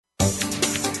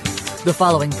The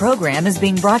following program is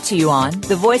being brought to you on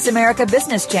the Voice America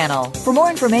Business Channel. For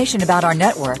more information about our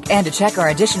network and to check our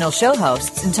additional show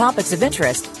hosts and topics of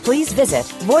interest, please visit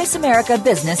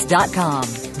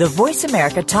voiceamericabusiness.com. The Voice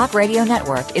America Talk Radio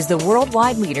Network is the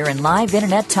worldwide leader in live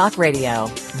Internet talk radio.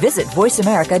 Visit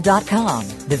voiceamerica.com.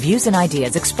 The views and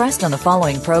ideas expressed on the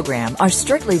following program are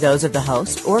strictly those of the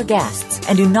host or guests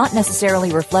and do not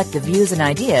necessarily reflect the views and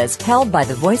ideas held by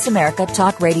the Voice America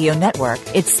Talk Radio Network,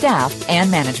 its staff, and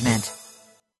management.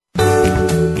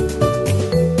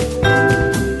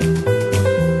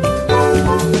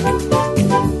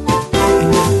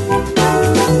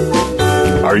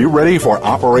 Are you ready for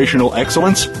operational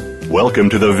excellence? Welcome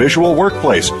to the Visual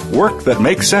Workplace, work that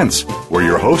makes sense, where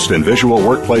your host and visual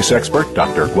workplace expert,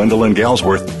 Dr. Gwendolyn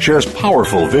Galsworth, shares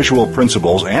powerful visual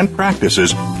principles and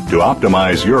practices to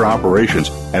optimize your operations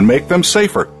and make them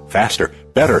safer, faster,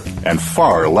 better, and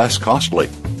far less costly.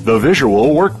 The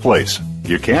Visual Workplace.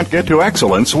 You can't get to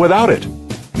excellence without it.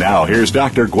 Now, here's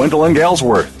Dr. Gwendolyn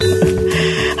Galsworth.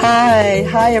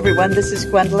 Hi everyone. This is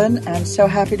Gwendolyn. I'm so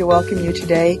happy to welcome you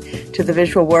today to the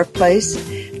Visual Workplace.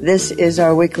 This is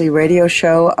our weekly radio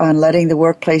show on letting the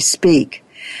workplace speak.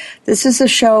 This is a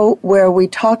show where we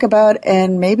talk about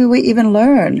and maybe we even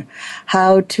learn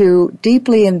how to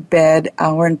deeply embed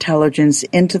our intelligence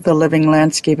into the living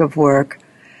landscape of work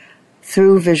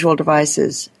through visual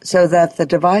devices, so that the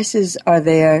devices are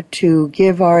there to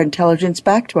give our intelligence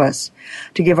back to us,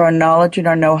 to give our knowledge and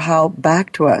our know-how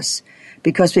back to us,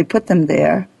 because we put them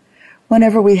there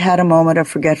whenever we had a moment of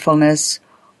forgetfulness,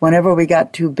 whenever we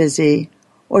got too busy,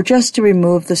 or just to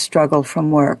remove the struggle from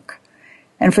work.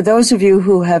 And for those of you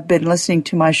who have been listening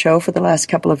to my show for the last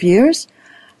couple of years,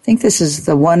 I think this is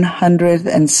the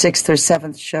 106th or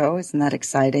 7th show. Isn't that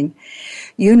exciting?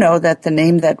 You know that the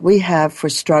name that we have for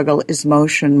struggle is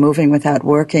motion, moving without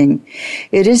working.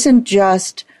 It isn't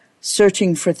just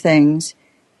searching for things,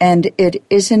 and it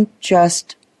isn't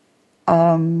just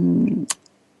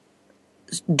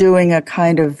doing a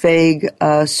kind of vague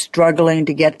struggling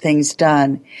to get things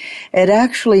done. It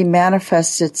actually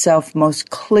manifests itself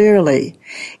most clearly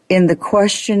in the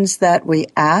questions that we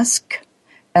ask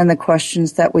and the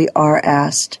questions that we are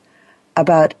asked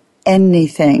about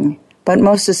anything, but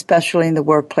most especially in the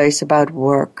workplace about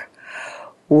work.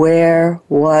 Where,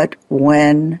 what,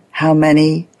 when, how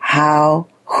many, how,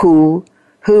 who.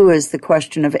 Who is the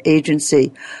question of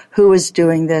agency? Who is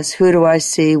doing this? Who do I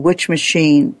see? Which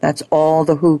machine? That's all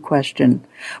the who question.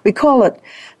 We call it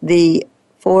the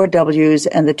 4 W's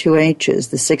and the 2 H's,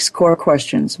 the 6 core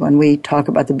questions when we talk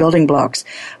about the building blocks.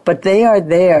 But they are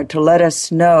there to let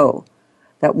us know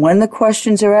that when the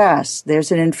questions are asked,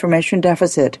 there's an information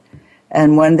deficit.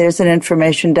 And when there's an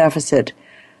information deficit,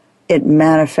 it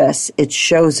manifests, it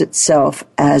shows itself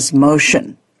as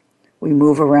motion. We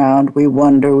move around, we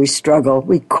wonder, we struggle,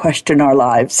 we question our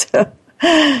lives.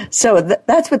 So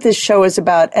that's what this show is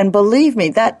about. And believe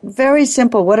me, that very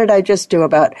simple, what did I just do,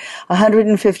 about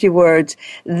 150 words,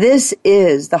 this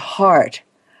is the heart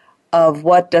of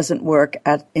what doesn't work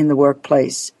in the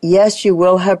workplace. Yes, you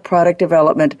will have product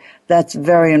development. That's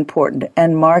very important.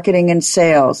 And marketing and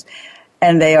sales.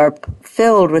 And they are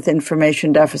filled with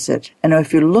information deficit. And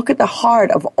if you look at the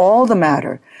heart of all the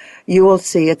matter, you will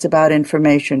see it's about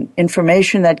information.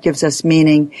 Information that gives us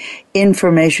meaning,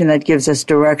 information that gives us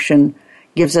direction,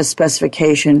 gives us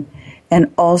specification,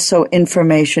 and also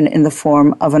information in the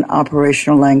form of an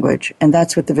operational language. And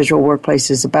that's what the Visual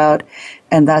Workplace is about,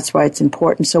 and that's why it's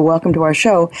important. So welcome to our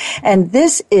show. And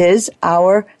this is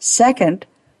our second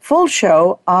full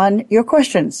show on your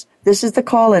questions. This is the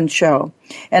call-in show.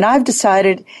 And I've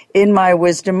decided in my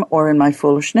wisdom or in my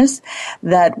foolishness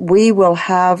that we will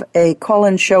have a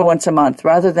call-in show once a month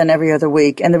rather than every other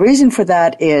week. And the reason for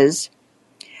that is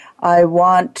I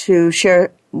want to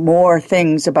share more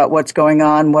things about what's going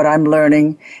on, what I'm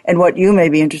learning, and what you may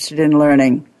be interested in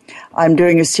learning. I'm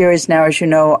doing a series now, as you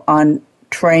know, on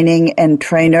training and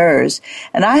trainers.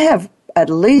 And I have at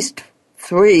least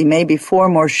 3, maybe 4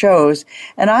 more shows,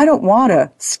 and I don't want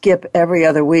to skip every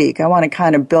other week. I want to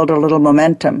kind of build a little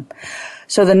momentum.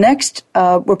 So the next,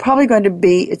 it's probably going to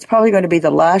be the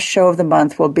last show of the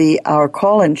month will be our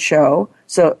call-in show.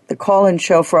 So the call-in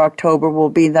show for October will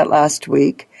be that last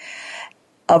week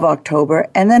of October.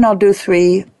 And then I'll do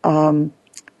 3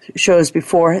 shows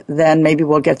before then. Maybe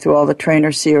we'll get through all the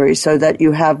trainer series so that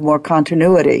you have more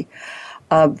continuity.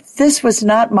 This was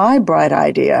not my bright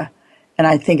idea, and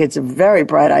I think it's a very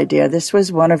bright idea. This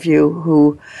was one of you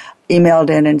who emailed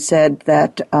in and said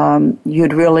that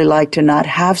you'd really like to not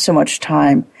have so much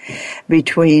time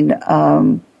between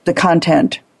the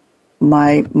content,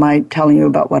 my telling you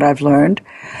about what I've learned,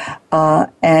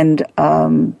 and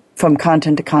from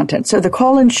content to content. So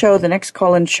the next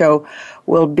call-in show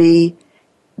will be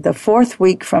the fourth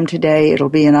week from today. It'll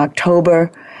be in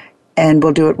October, and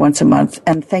we'll do it once a month.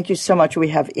 And thank you so much. We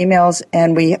have emails,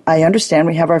 and I understand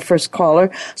we have our first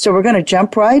caller. So we're going to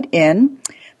jump right in.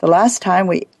 The last time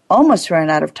we almost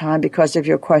ran out of time because of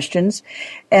your questions.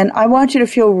 And I want you to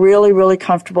feel really, really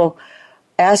comfortable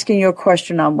asking your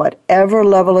question on whatever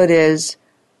level it is.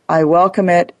 I welcome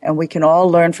it, and we can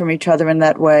all learn from each other in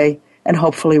that way, and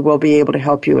hopefully we'll be able to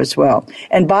help you as well.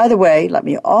 And by the way, let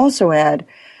me also add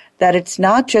that it's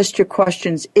not just your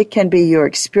questions. It can be your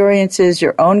experiences,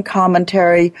 your own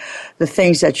commentary, the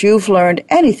things that you've learned,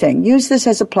 anything. Use this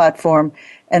as a platform,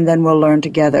 and then we'll learn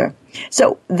together.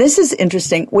 So this is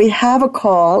interesting. We have a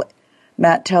call,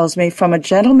 Matt tells me, from a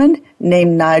gentleman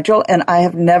named Nigel, and I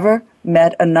have never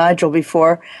met a Nigel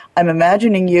before. I'm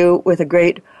imagining you with a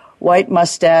great white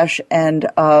mustache and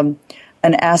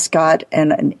an ascot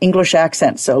and an English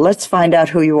accent. So let's find out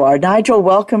who you are. Nigel,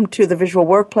 welcome to the Visual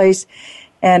Workplace,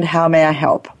 and how may I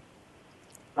help?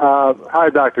 Hi,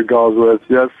 Dr. Galsworth.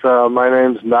 Yes, my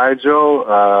name's Nigel.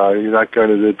 You're not going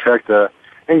to detect an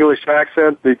English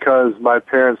accent because my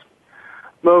parents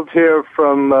moved here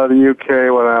from the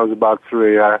UK when I was about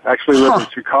 3. I actually live in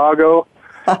Chicago.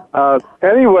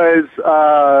 Anyways,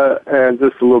 and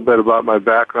just a little bit about my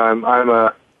background. I'm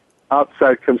a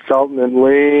outside consultant in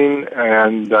Lean,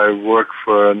 and I work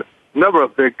for a number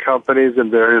of big companies in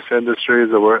various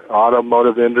industries. I work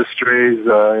automotive industries,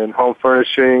 in home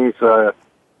furnishings,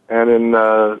 and in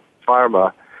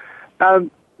pharma. And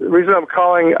the reason I'm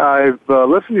calling, I've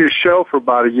listened to your show for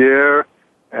about a year,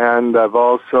 and I've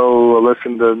also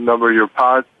listened to a number of your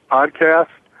podcasts.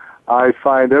 I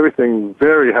find everything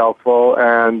very helpful,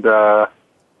 and I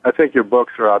think your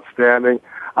books are outstanding.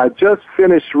 I just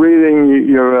finished reading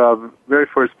your very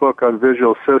first book on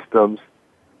visual systems,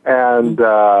 and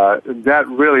that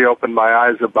really opened my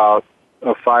eyes about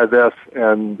 5S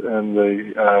and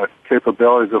the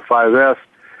capabilities of 5S.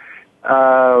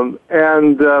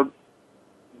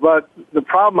 But the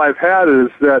problem I've had is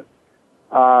that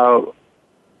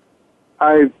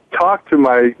I talked to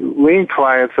my Lean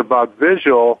clients about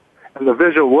visual and the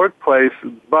visual workplace,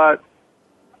 but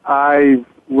I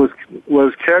was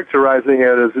characterizing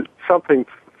it as something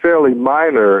fairly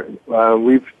minor.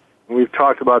 We've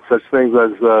talked about such things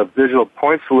as visual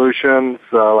point solutions,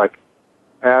 like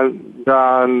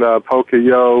Andon,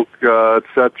 Poka-Yoke,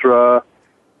 etc.,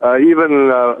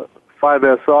 even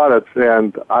 5S audits.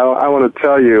 And I want to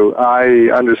tell you, I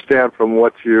understand from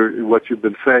what you've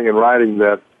been saying and writing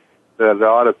that the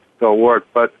audits don't work.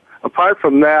 But apart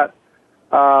from that,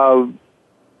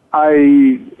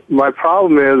 my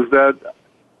problem is that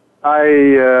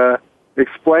I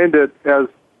explained the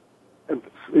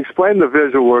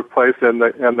visual workplace and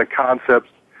the concepts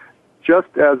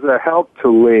just as a help to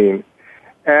Lean.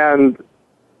 And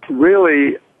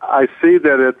really, I see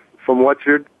that it's, from what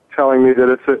you're telling me, that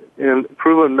it's an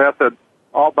improvement method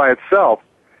all by itself,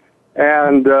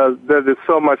 and that it's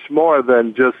so much more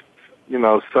than just,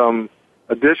 some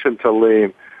addition to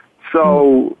Lean.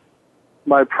 So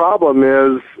my problem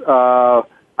is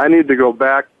I need to go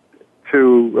back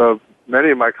to many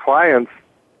of my clients,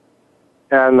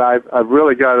 and I've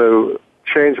really got to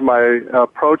change my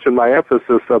approach and my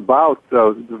emphasis about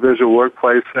the visual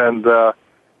workplace. And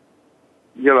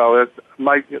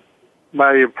my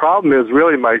problem is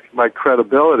really my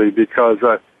credibility, because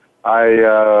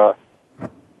I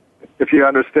if you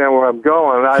understand where I'm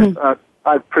going,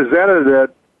 I've presented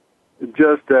it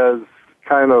just as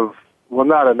kind of, well,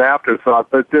 not an afterthought,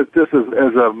 but this is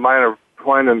as a minor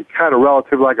point and kind of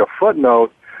relative, like a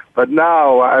footnote. But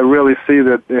now I really see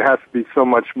that there has to be so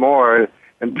much more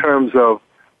in terms of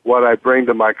what I bring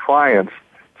to my clients.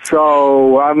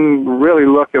 So I'm really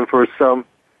looking for some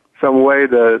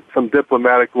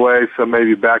diplomatic way, some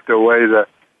maybe backdoor way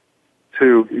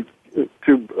to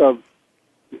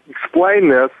explain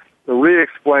this, to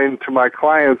re-explain to my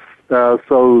clients,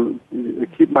 so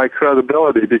keep my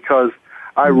credibility, because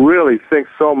I really think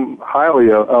so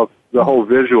highly of the whole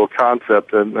visual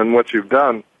concept and what you've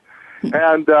done.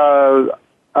 And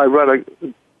I run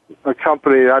a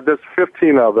company. There's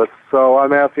 15 of us, so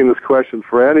I'm asking this question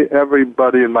for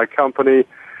everybody in my company.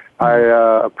 I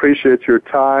appreciate your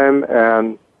time,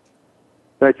 and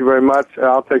thank you very much.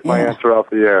 I'll take my answer off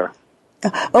the air.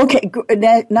 Okay,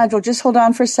 Nigel, just hold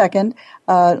on for a second.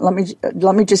 Let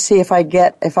me just see if I've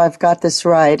got this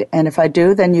right, and if I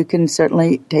do, then you can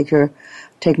certainly take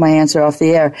my answer off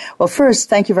the air. Well, first,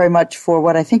 thank you very much for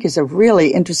what I think is a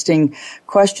really interesting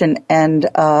question, and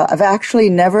I've actually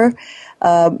never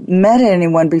met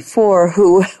anyone before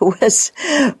who was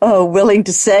willing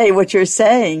to say what you're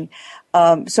saying.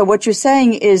 So what you're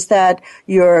saying is that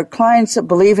your clients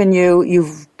believe in you.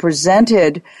 You've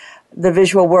presented the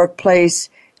visual workplace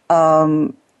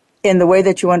in the way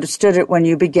that you understood it when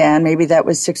you began. Maybe that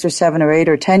was 6 or 7 or 8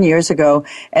 or 10 years ago.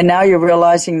 And now you're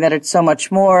realizing that it's so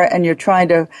much more, and you're trying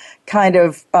to kind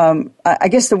of, I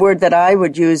guess the word that I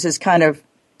would use is kind of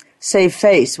save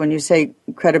face. When you say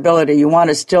credibility, you want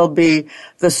to still be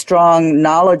the strong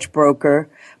knowledge broker,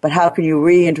 but how can you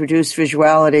reintroduce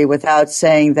visuality without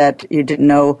saying that you didn't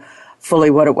know fully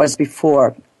what it was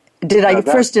before? Did I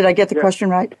get the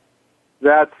question right?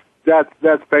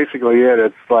 That's basically it.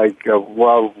 It's like,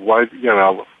 why didn't you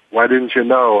know? Why didn't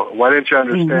you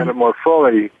understand it more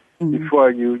fully before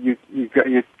you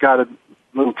got a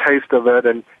little taste of it,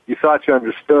 and you thought you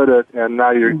understood it, and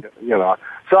now you're,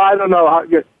 So I don't know how.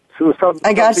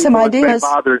 I got some ideas.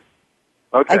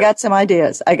 Okay. I got some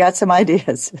ideas.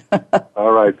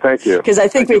 All right. Thank you. Because I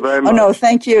think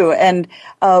thank you. And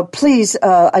please,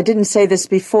 I didn't say this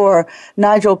before.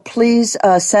 Nigel, please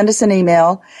send us an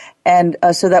email, and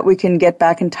so that we can get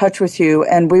back in touch with you.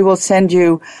 And we will send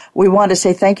you, we want to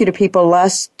say thank you to people.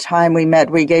 Last time we met,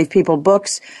 we gave people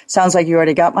books. Sounds like you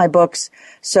already got my books.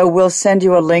 So we'll send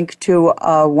you a link to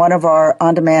one of our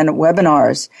on-demand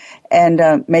webinars.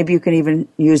 And maybe you can even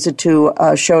use it to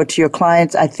show it to your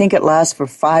clients. I think it lasts for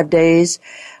 5 days.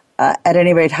 At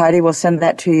any rate, Heidi will send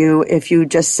that to you if you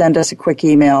just send us a quick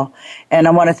email. And I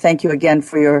want to thank you again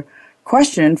for your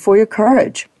question and for your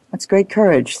courage. That's great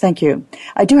courage. Thank you.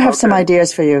 I do have some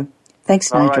ideas for you.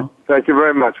 Thanks, Nigel. All right. Thank you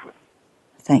very much.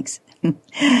 Thanks.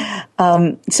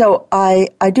 So I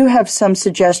do have some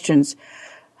suggestions.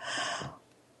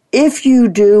 If you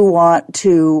do want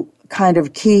to kind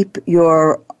of keep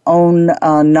your own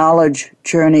knowledge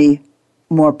journey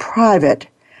more private,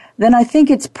 then I think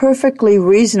it's perfectly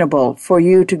reasonable for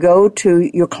you to go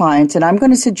to your clients, and I'm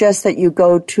going to suggest that you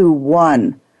go to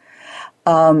one,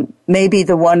 maybe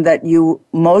the one that you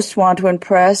most want to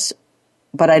impress,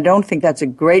 but I don't think that's a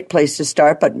great place to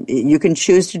start, but you can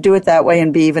choose to do it that way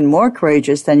and be even more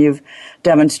courageous than you've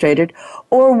demonstrated,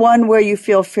 or one where you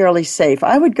feel fairly safe.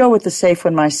 I would go with the safe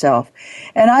one myself,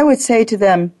 and I would say to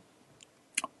them,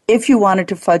 if you wanted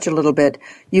to fudge a little bit,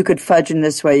 you could fudge in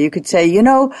this way. You could say,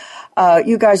 you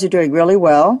guys are doing really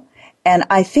well, and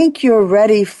I think you're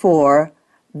ready for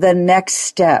the next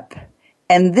step.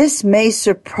 And this may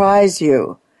surprise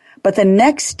you, but the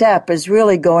next step is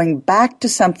really going back to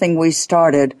something we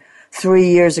started 3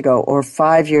 years ago or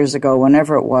 5 years ago,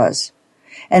 whenever it was.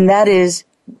 And that is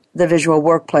the visual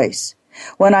workplace.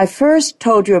 When I first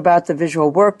told you about the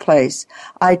visual workplace,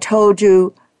 I told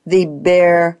you the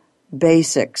bare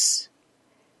basics.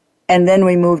 And then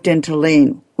we moved into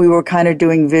lean. We were kind of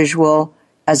doing visual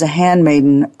as a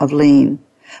handmaiden of lean.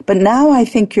 But now I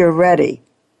think you're ready.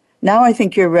 Now I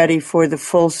think you're ready for the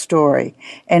full story.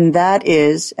 And that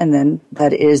is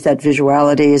that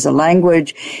visuality is a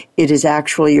language. It is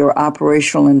actually your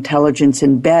operational intelligence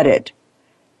embedded.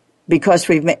 Because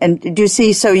and do you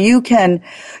see, so you can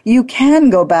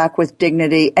go back with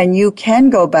dignity, and you can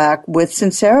go back with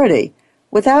sincerity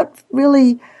without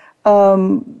really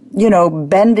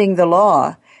bending the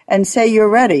law, and say you're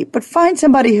ready. But find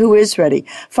somebody who is ready.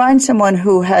 Find someone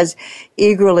who has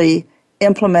eagerly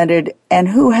implemented and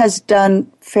who has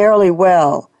done fairly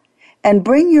well, and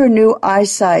bring your new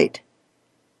eyesight,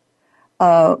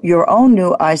 your own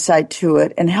new eyesight to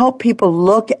it, and help people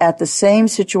look at the same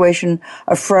situation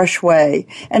a fresh way.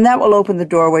 And that will open the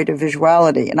doorway to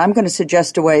visuality. And I'm going to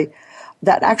suggest a way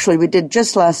that actually we did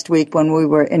just last week when we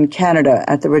were in Canada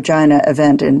at the Regina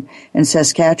event in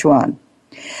Saskatchewan.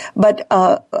 But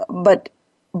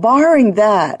barring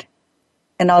that,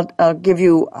 and I'll give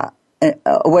you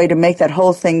a way to make that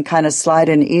whole thing kind of slide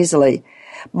in easily.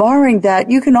 Barring that,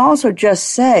 you can also just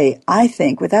say, I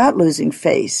think, without losing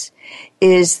face,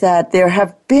 is that there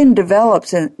have been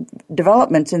developments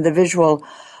in the visual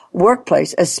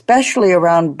workplace, especially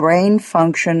around brain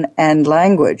function and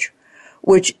language,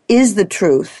 which is the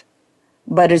truth,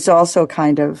 but is also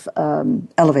kind of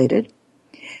elevated,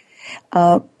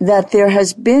 that there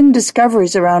has been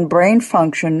discoveries around brain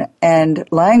function and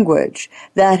language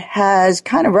that has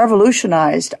kind of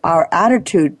revolutionized our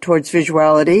attitude towards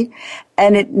visuality,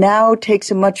 and it now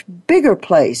takes a much bigger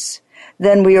place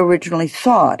than we originally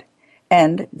thought.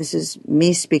 And this is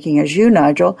me speaking as you,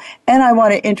 Nigel, and I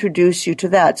want to introduce you to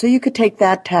that. So you could take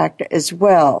that tact as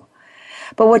well.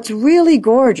 But what's really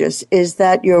gorgeous is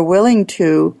that you're willing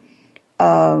to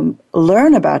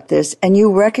learn about this, and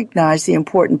you recognize the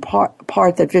important part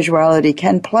that visuality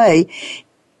can play,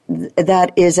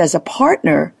 that is as a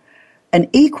partner, an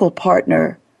equal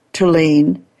partner to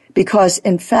lean, Because,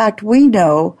 in fact, we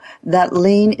know that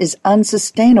lean is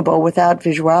unsustainable without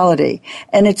visuality.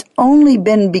 And it's only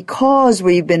been because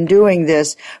we've been doing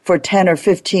this for 10 or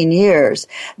 15 years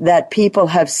that people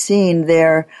have seen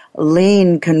their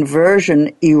lean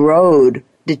conversion erode,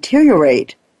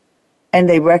 deteriorate, and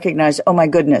they recognize, oh my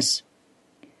goodness,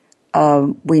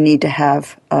 we need to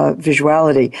have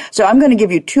visuality. So I'm going to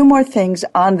give you two more things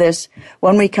on this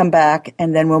when we come back,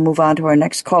 and then we'll move on to our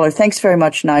next caller. Thanks very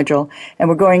much, Nigel. And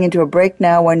we're going into a break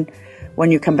now. When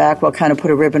you come back, we'll kind of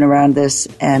put a ribbon around this,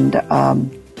 and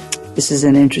this is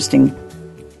an interesting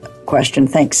question.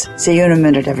 Thanks. See you in a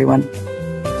minute, everyone.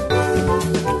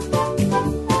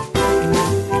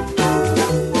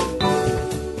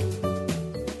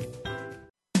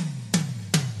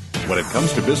 When it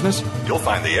comes to business, you'll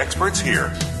find the experts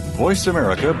here. Voice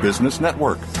America Business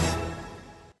Network.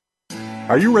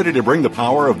 Are you ready to bring the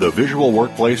power of the visual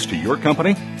workplace to your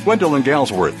company? Gwendolyn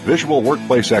Galsworth, visual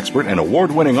workplace expert and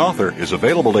award-winning author, is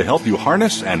available to help you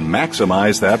harness and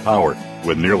maximize that power.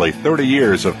 With nearly 30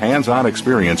 years of hands-on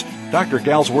experience, Dr.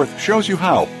 Galsworth shows you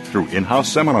how through in-house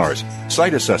seminars,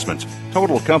 site assessments,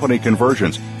 total company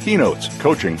conversions, keynotes,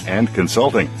 coaching, and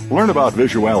consulting. Learn about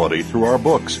visuality through our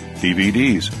books,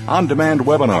 DVDs, on-demand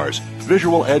webinars,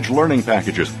 visual edge learning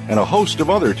packages, and a host of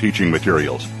other teaching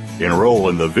materials. Enroll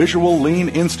in the Visual Lean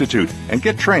Institute and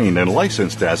get trained and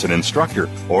licensed as an instructor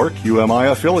or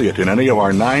QMI affiliate in any of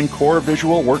our 9 core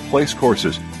visual workplace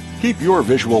courses. Keep your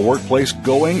visual workplace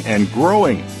going and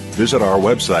growing. Visit our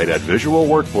website at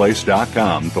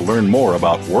visualworkplace.com to learn more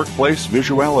about workplace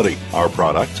visuality, our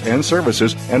products and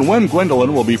services, and when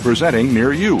Gwendolyn will be presenting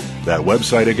near you. That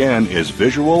website again is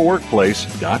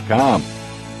visualworkplace.com.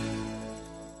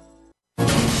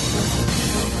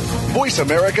 Voice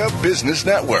America Business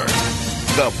Network,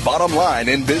 the bottom line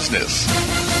in business.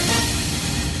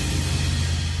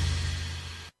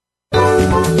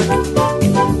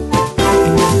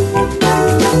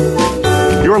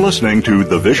 You're listening to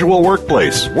The Visual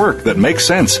Workplace, Work That Makes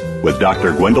Sense, with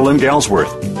Dr. Gwendolyn Galsworth.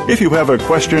 If you have a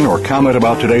question or comment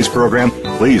about today's program,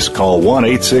 please call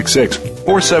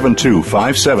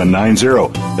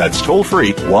 1-866-472-5790. That's toll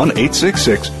free,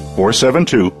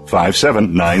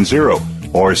 1-866-472-5790.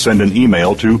 Or send an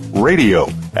email to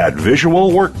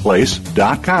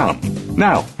radio@visualworkplace.com.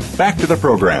 Now, back to the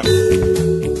program.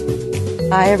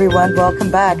 Hi, everyone. Welcome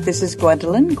back. This is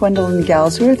Gwendolyn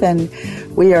Galsworth, and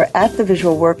we are at the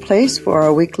Visual Workplace for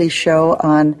our weekly show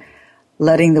on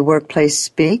letting the workplace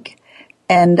speak.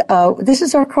 And this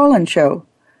is our call-in show.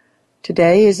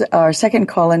 Today is our second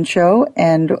call-in show,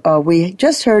 and we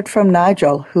just heard from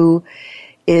Nigel, who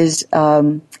is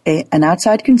an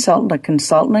outside consultant, a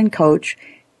consultant and coach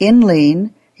in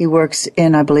Lean. He works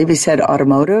in, I believe he said,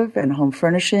 automotive and home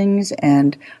furnishings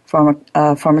and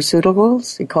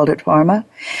pharmaceuticals. He called it pharma.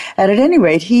 And at any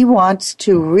rate, he wants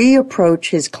to reapproach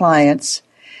his clients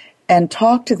and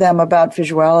talk to them about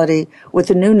visuality with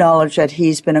the new knowledge that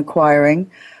he's been acquiring.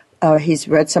 He's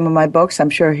read some of my books. I'm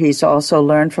sure he's also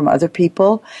learned from other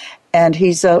people. And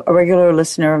he's a regular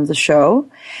listener of the show.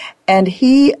 And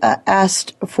he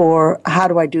asked for, how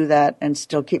do I do that and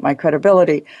still keep my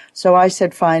credibility? So I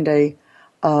said, find a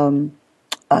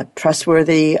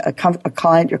trustworthy, a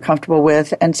client you're comfortable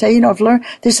with, and say, I've learned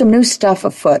there's some new stuff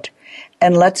afoot,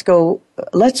 and let's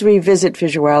revisit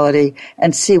visuality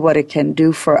and see what it can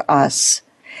do for us.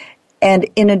 And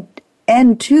in an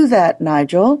end to that,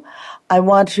 Nigel, I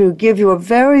want to give you a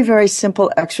very, very simple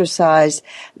exercise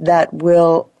that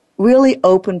will really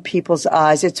open people's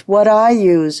eyes. It's what I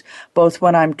use both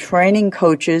when I'm training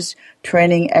coaches,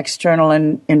 training external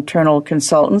and internal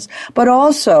consultants, but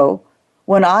also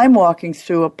when I'm walking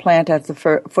through a plant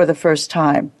for the first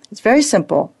time. It's very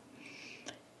simple.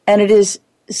 And it is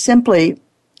simply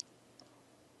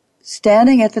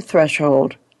standing at the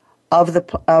threshold of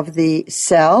the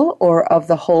cell or of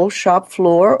the whole shop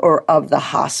floor or of the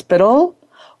hospital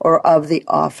or of the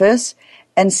office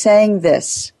and saying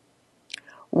this: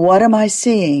 what am I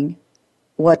seeing?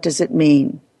 What does it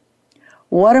mean?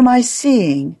 What am I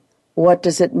seeing? What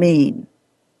does it mean?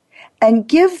 And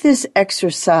give this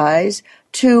exercise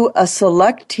to a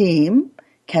select team,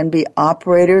 can be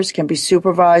operators, can be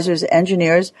supervisors,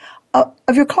 engineers, of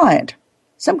your client.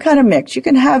 Some kind of mix. You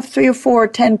can have 3 or 4 or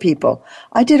 10 people.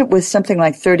 I did it with something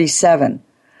like 37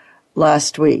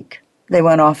 last week. They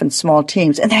went off in small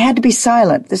teams, and they had to be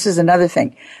silent. This is another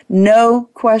thing. No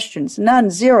questions, none,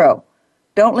 zero.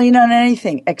 Don't lean on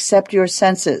anything except your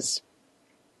senses.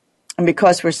 And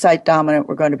because we're sight dominant,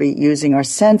 we're going to be using our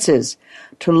senses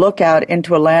to look out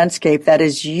into a landscape that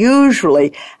is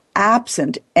usually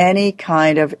absent any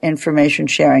kind of information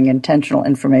sharing, intentional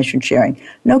information sharing.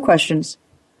 No questions.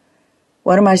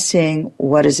 What am I seeing?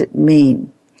 What does it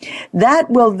mean? That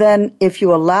will then, if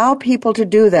you allow people to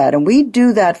do that, and we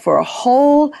do that for a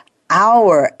whole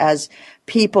hour as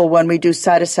people when we do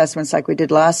site assessments like we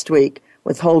did last week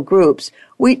with whole groups,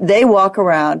 they walk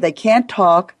around, they can't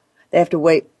talk, they have to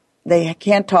wait, they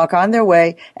can't talk on their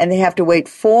way, and they have to wait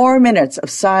 4 minutes of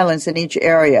silence in each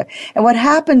area. And what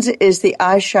happens is the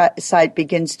eyesight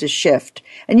begins to shift.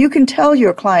 And you can tell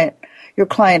your client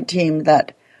team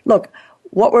that, look,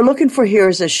 what we're looking for here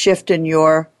is a shift in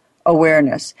your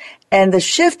awareness. And the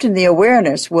shift in the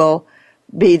awareness will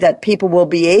be that people will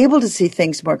be able to see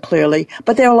things more clearly,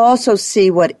 but they'll also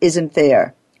see what isn't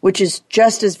there, which is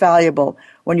just as valuable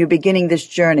when you're beginning this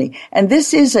journey. And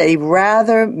this is a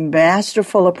rather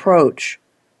masterful approach,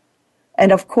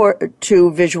 and of course,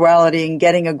 to visuality and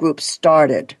getting a group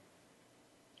started.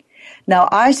 Now,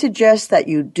 I suggest that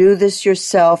you do this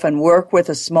yourself and work with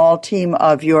a small team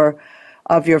of your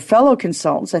fellow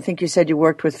consultants. I think you said you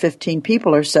worked with 15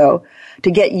 people or so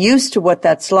to get used to what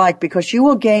that's like, because you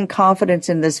will gain confidence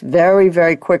in this very,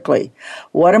 very quickly.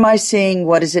 What am I seeing?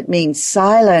 What does it mean?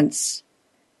 Silence.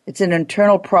 It's an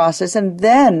internal process. And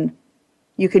then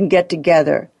you can get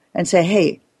together and say,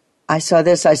 hey, I saw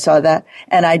this, I saw that,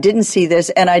 and I didn't see this,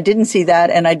 and I didn't see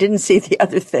that, and I didn't see the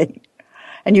other thing.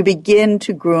 And you begin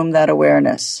to groom that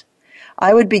awareness.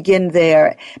 I would begin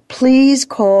there. Please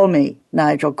call me,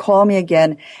 Nigel. Call me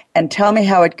again and tell me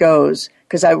how it goes,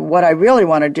 because what I really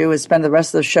want to do is spend the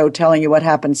rest of the show telling you what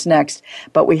happens next.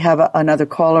 But we have another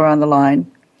caller on the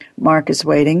line. Mark is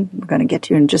waiting. We're going to get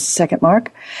to you in just a second,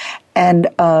 Mark. And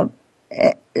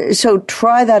so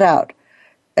try that out.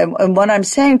 And when I'm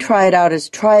saying try it out is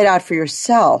try it out for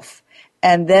yourself,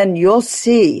 and then you'll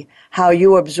see how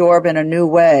you absorb in a new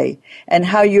way and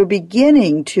how you're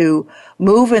beginning to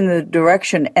move in the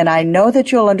direction. And I know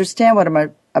that you'll understand what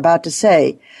I'm about to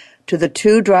say. To the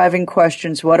two driving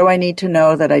questions, what do I need to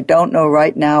know that I don't know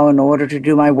right now in order to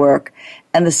do my work?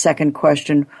 And the second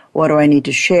question, what do I need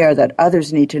to share that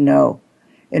others need to know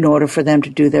in order for them to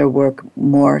do their work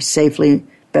more safely,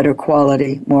 better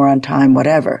quality, more on time,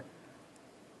 whatever?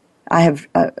 I have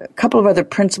a couple of other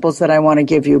principles that I want to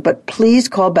give you, but please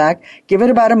call back. Give it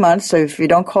about a month. So if you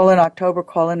don't call in October,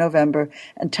 call in November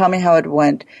and tell me how it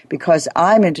went, because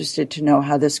I'm interested to know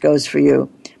how this goes for you.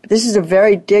 But this is a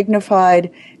very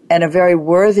dignified and a very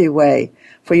worthy way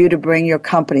for you to bring your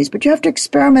companies. But you have to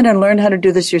experiment and learn how to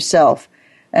do this yourself.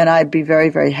 And I'd be very,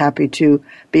 very happy to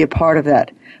be a part of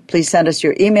that. Please send us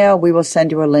your email. We will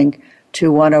send you a link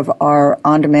to one of our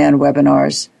on-demand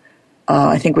webinars.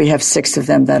 I think we have 6 of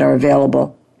them that are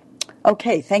available.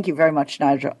 Okay, thank you very much,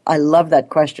 Nigel. I love that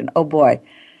question. Oh, boy.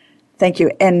 Thank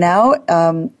you. And now,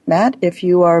 Matt, if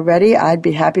you are ready, I'd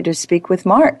be happy to speak with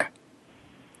Mark.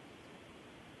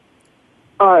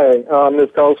 Hi, Ms.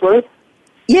 Goldsworth.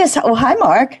 Yes. Oh, hi,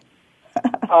 Mark.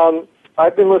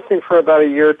 I've been listening for about a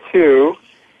year or two,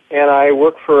 and I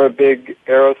work for a big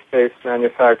aerospace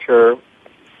manufacturer.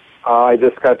 I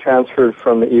just got transferred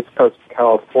from the East Coast of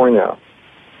California.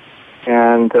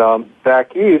 And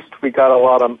back east, we got a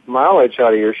lot of mileage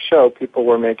out of your show. People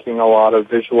were making a lot of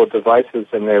visual devices,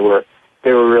 and they were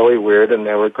really weird, and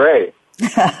they were great.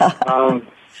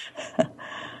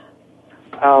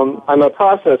 I'm a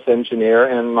process engineer,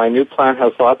 and my new plant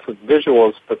has lots of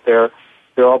visuals, but they're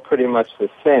all pretty much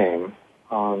the same.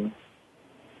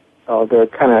 They're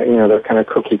kind of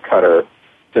cookie cutter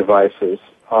devices.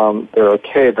 They're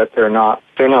okay, but they're not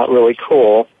really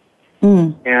cool.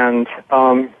 And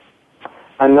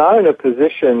I'm not in a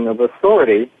position of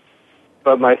authority,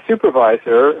 but my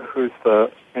supervisor, who's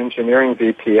the engineering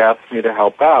VP, asked me to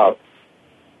help out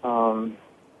to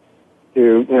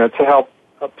help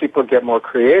people get more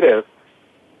creative.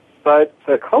 But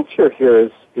the culture here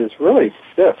is really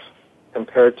stiff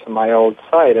compared to my old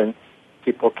site, and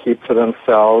people keep to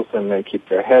themselves and they keep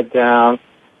their head down.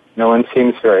 No one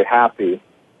seems very happy.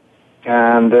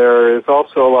 And there is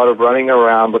also a lot of running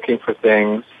around looking for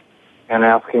things and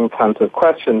asking tons of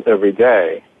questions every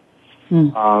day.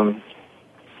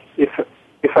 If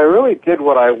I really did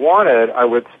what I wanted, I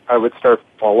would start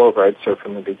all over. I'd start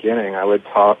from the beginning. I would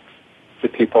talk to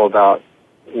people about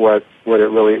what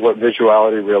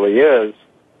visuality really is,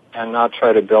 and not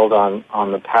try to build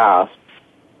on the past.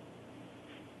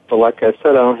 But like I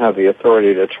said, I don't have the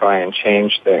authority to try and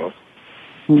change things,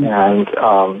 and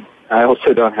I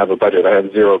also don't have a budget. I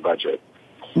have 0 budget.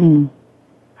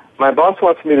 My boss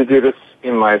wants me to do this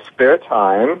in my spare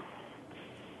time,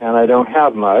 and I don't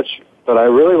have much, but I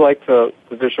really like the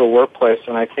visual workplace,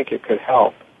 and I think it could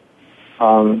help.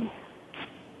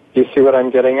 You see what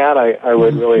I'm getting at? I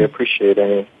would really appreciate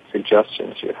any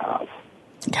suggestions you have.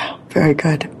 Yeah, very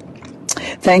good.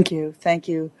 Thank you. Thank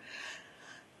you.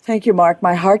 Thank you, Mark.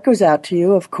 My heart goes out to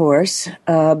you, of course,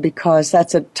 because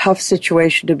that's a tough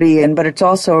situation to be in, but it's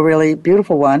also a really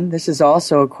beautiful one. This is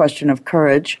also a question of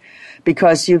courage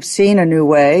because you've seen a new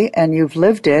way and you've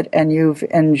lived it and you've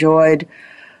enjoyed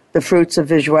the fruits of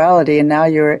visuality, and now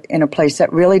you're in a place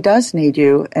that really does need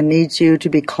you and needs you to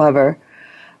be clever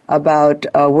about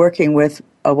working with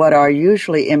what are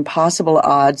usually impossible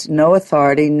odds, no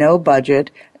authority, no budget,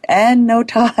 and no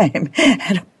time,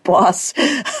 and a boss.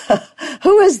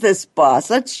 Who is this boss?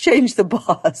 Let's change the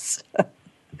boss.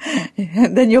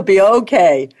 And then you'll be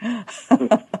okay.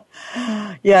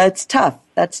 Yeah, it's tough.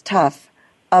 That's tough.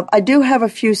 I do have a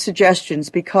few suggestions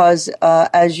because,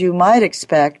 as you might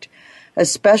expect,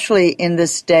 especially in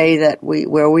this day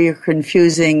where we are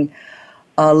confusing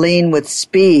lean with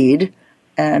speed,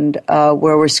 and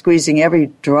where we're squeezing every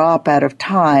drop out of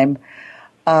time,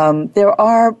 there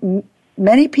are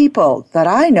many people that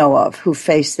I know of who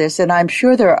face this, and I'm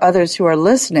sure there are others who are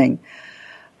listening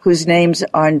whose names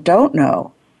I don't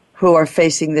know who are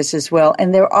facing this as well.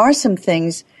 And there are some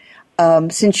things,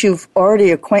 since you're already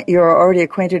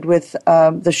acquainted with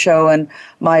the show and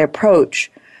my approach,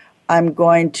 I'm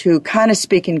going to kind of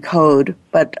speak in code,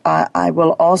 but I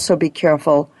will also be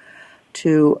careful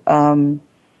to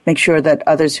make sure that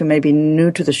others who may be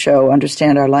new to the show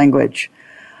understand our language.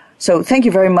 So thank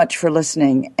you very much for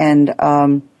listening. And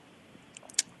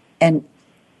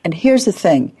here's the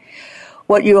thing.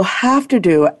 What you'll have to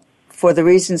do for the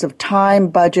reasons of time,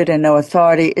 budget, and no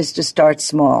authority is to start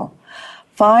small.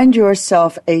 Find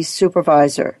yourself a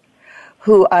supervisor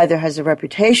who either has a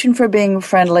reputation for being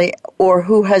friendly or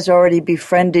who has already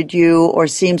befriended you or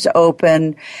seems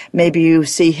open. Maybe you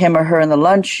see him or her in the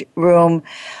lunch room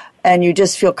and you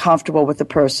just feel comfortable with the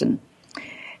person.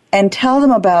 And tell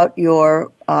them about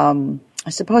your, I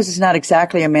suppose it's not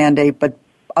exactly a mandate, but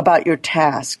about your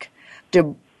task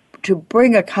to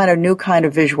bring a new kind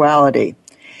of visuality.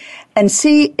 And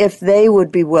see if they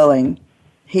would be willing,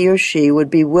 he or she would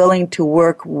be willing to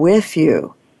work with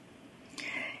you.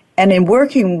 And in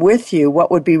working with you,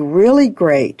 what would be really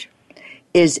great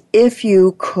is if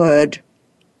you could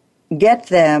get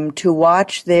them to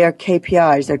watch their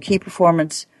KPIs, their key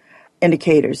performance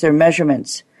indicators, their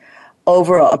measurements,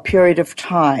 over a period of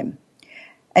time.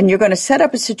 And you're going to set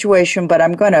up a situation, but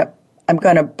I'm going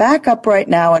to back up right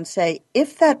now and say,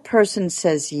 if that person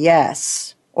says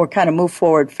yes, or kind of move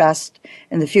forward fast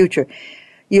in the future,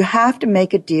 you have to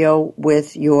make a deal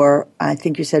with your, I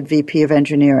think you said VP of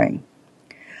engineering.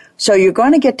 So you're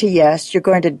going to get to yes, you're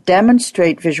going to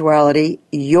demonstrate visuality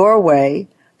your way,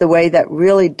 the way that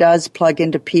really does plug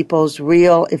into people's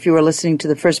real, if you were listening to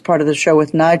the first part of the show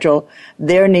with Nigel,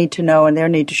 their need to know and their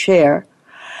need to share.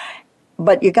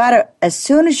 But you got to, as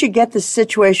soon as you get the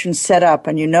situation set up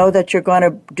and you know that you're going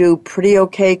to do pretty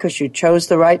okay because you chose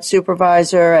the right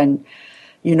supervisor and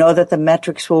you know that the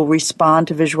metrics will respond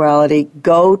to visuality,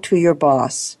 go to your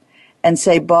boss and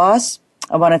say, boss,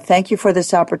 I want to thank you for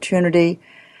this opportunity.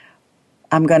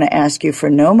 I'm going to ask you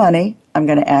for no money. I'm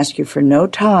going to ask you for no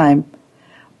time.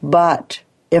 But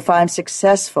if I'm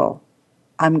successful,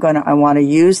 I want to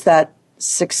use that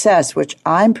success, which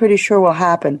I'm pretty sure will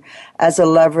happen, as a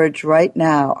leverage right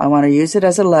now. I want to use it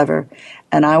as a lever,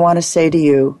 and I want to say to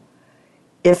you,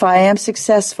 if I am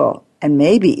successful, and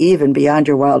maybe even beyond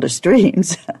your wildest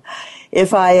dreams,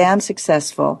 if I am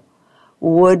successful,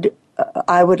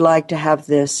 I would like to have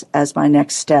this as my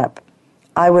next step.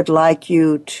 I would like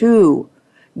you to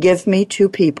give me 2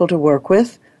 people to work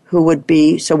with who would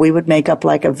be, so we would make up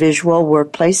like a visual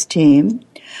workplace team.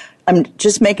 I'm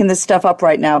just making this stuff up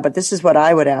right now, but this is what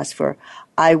I would ask for.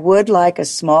 I would like a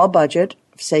small budget,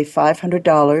 say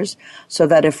 $500, so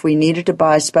that if we needed to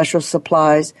buy special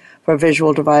supplies for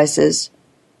visual devices,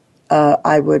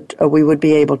 we would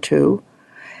be able to.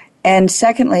 And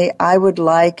secondly, I would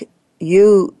like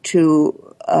you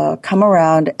to come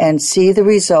around and see the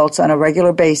results on a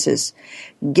regular basis.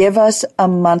 Give us a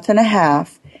month and a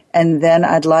half, and then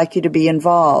I'd like you to be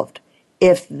involved.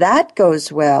 If that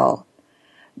goes well,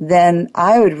 then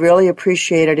I would really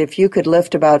appreciate it if you could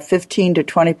lift about 15 to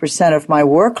 20% of my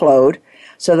workload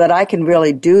so that I can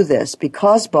really do this.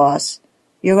 Because, boss,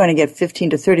 you're going to get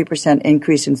 15 to 30%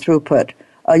 increase in throughput.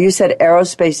 You said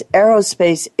aerospace.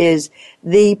 Aerospace is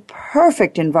the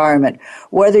perfect environment.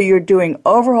 Whether you're doing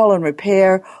overhaul and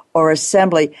repair or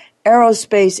assembly,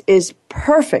 aerospace is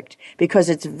perfect because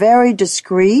it's very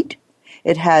discreet.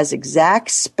 It has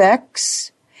exact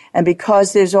specs. And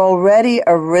because there's already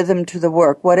a rhythm to the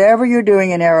work, whatever you're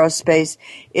doing in aerospace,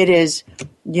 it is,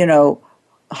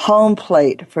 home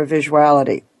plate for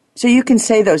visuality. So you can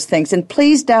say those things. And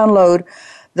please download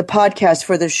the podcast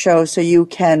for this show so you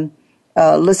can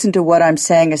listen to what I'm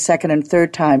saying a second and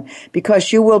third time,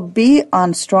 because you will be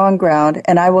on strong ground,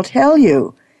 and I will tell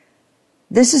you,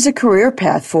 this is a career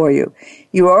path for you.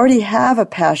 You already have a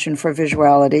passion for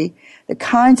visuality. The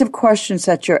kinds of questions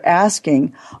that you're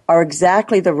asking are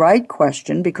exactly the right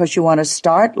question, because you want to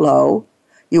start low,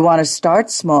 you want to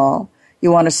start small, you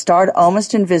want to start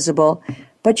almost invisible,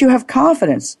 but you have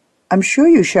confidence. I'm sure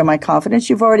you share my confidence.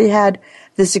 You've already had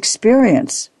this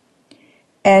experience,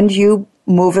 and you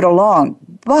move it along.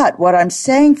 But what I'm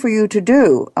saying for you to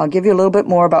do, I'll give you a little bit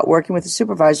more about working with the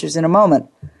supervisors in a moment.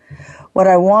 What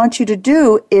I want you to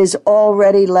do is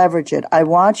already leverage it. I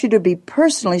want you to be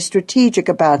personally strategic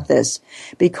about this,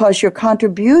 because your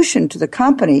contribution to the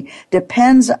company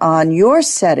depends on your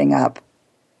setting up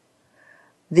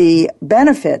the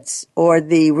benefits or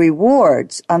the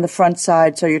rewards on the front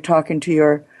side. So you're talking to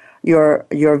your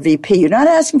VP. You're not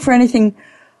asking for anything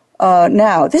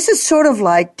now. This is sort of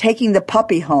like taking the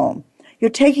puppy home. You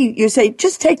say,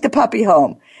 just take the puppy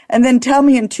home, and then tell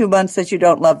me in 2 months that you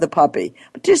don't love the puppy.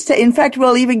 But in fact,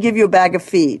 we'll even give you a bag of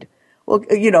feed. Well,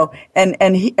 and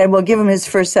we'll give him his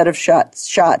first set of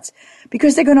shots,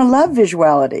 because they're going to love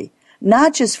visuality,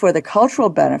 not just for the cultural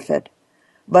benefit,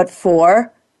 but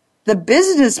for the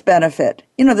business benefit.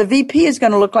 The VP is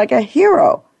going to look like a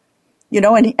hero,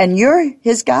 and you're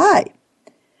his guy.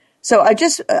 So I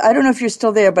don't know if you're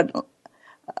still there, but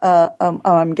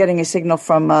I'm getting a signal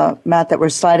from Matt that we're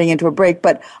sliding into a break.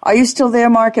 But are you still there,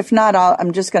 Mark? If not,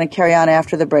 I'm just going to carry on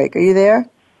after the break. Are you there?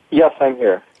 Yes, I'm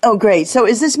here. Oh, great. So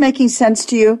is this making sense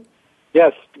to you?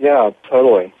 Yes, yeah,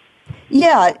 totally.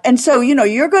 Yeah, and so,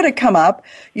 you're going to come up,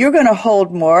 you're going to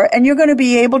hold more, and you're going to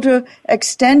be able to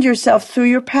extend yourself through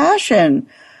your passion.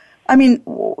 I mean,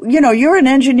 you're an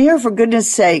engineer, for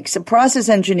goodness sakes, a process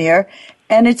engineer,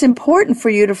 and it's important for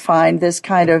you to find this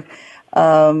kind of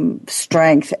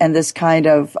strength and this kind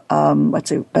of,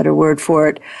 what's a better word for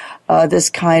it, this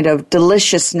kind of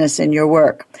deliciousness in your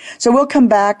work. So we'll come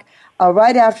back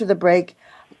right after the break.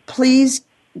 Please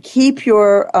keep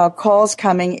your calls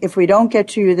coming. If we don't get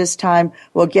to you this time,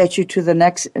 we'll get you the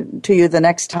next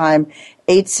time.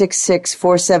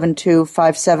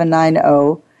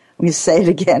 866-472-5790. Let me say it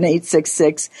again,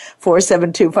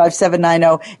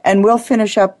 866-472-5790. And we'll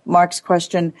finish up Mark's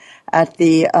question at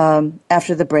the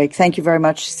after the break. Thank you very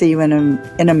much. See you in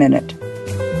a minute.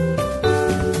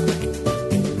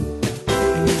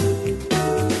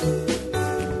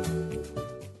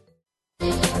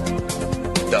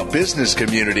 The business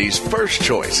community's first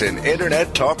choice in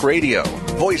Internet Talk Radio.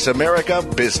 Voice America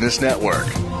Business Network.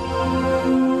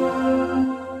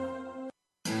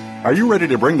 Are you ready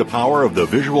to bring the power of the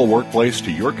visual workplace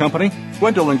to your company?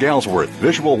 Gwendolyn Galsworth,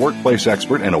 visual workplace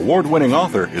expert and award-winning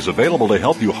author, is available to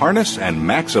help you harness and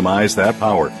maximize that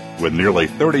power. With nearly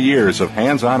 30 years of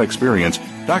hands-on experience,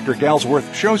 Dr.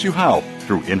 Galsworth shows you how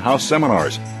through in-house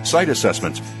seminars, site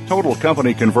assessments, total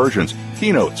company conversions,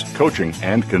 keynotes, coaching,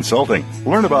 and consulting.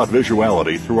 Learn about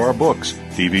visuality through our books,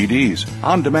 DVDs,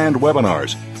 on-demand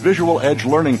webinars, Visual Edge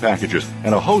learning packages,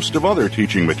 and a host of other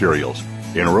teaching materials.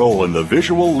 Enroll in the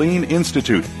Visual Lean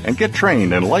Institute and get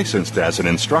trained and licensed as an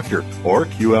instructor or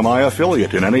QMI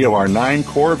affiliate in any of our 9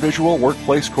 core visual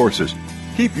workplace courses.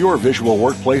 Keep your visual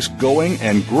workplace going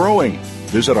and growing.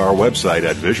 Visit our website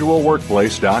at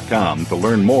visualworkplace.com to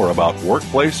learn more about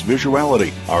workplace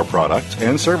visuality, our products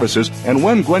and services, and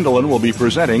when Gwendolyn will be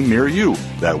presenting near you.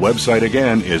 That website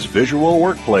again is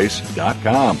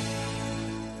visualworkplace.com.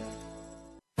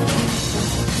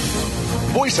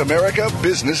 Voice America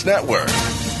Business Network.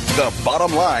 The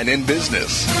bottom line in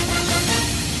business.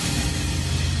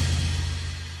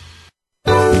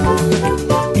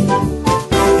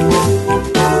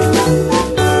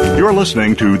 You're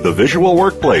listening to The Visual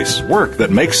Workplace, Work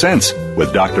That Makes Sense,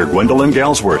 with Dr. Gwendolyn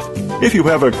Galsworth. If you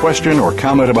have a question or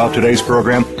comment about today's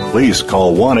program, please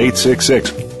call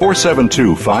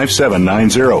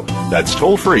 1-866-472-5790. That's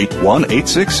toll free,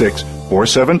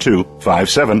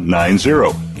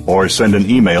 1-866-472-5790. Or send an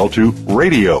email to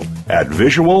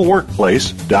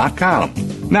radio@visualworkplace.com.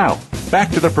 Now, back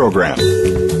to the program.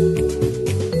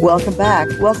 Welcome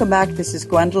back. This is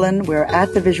Gwendolyn. We're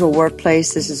at the Visual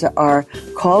Workplace. This is our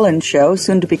call-in show,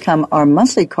 soon to become our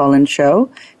monthly call-in show,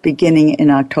 beginning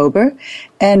in October.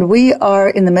 And we are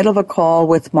in the middle of a call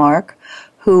with Mark,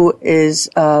 who is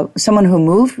someone who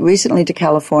moved recently to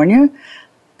California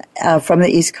from the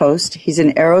East Coast. He's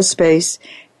in aerospace,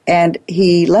 and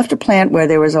he left a plant where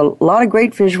there was a lot of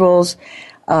great visuals.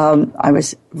 I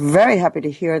was very happy to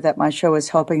hear that my show is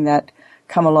helping that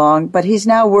come along, but he's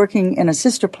now working in a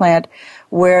sister plant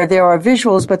where there are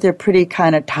visuals, but they're pretty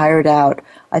kind of tired out.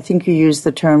 I think you used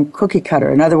the term cookie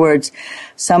cutter. In other words,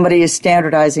 somebody is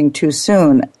standardizing too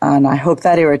soon, and I hope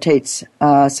that irritates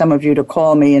some of you to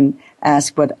call me and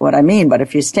ask what I mean. But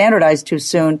if you standardize too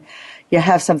soon, you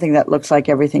have something that looks like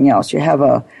everything else. You have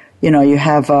a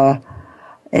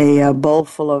bowl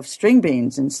full of string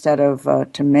beans instead of a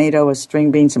tomato, a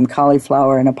string bean, some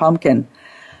cauliflower, and a pumpkin.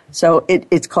 So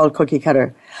it's called cookie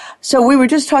cutter. So we were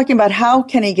just talking about how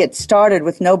can he get started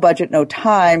with no budget, no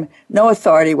time, no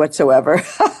authority whatsoever.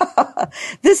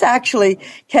 This actually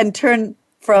can turn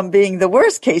from being the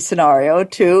worst case scenario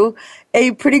to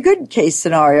a pretty good case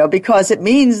scenario, because it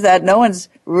means that no one's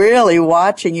really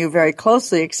watching you very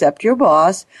closely except your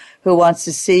boss, who wants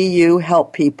to see you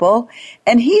help people.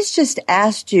 And he's just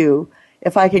asked you,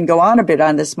 if I can go on a bit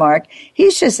on this, Mark,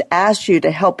 he's just asked you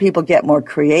to help people get more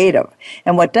creative.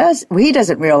 And what he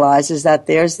doesn't realize is that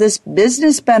there's this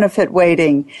business benefit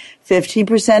waiting,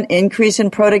 15% increase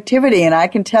in productivity. And I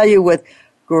can tell you with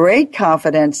great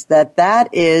confidence that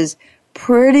that is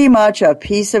pretty much a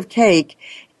piece of cake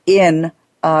in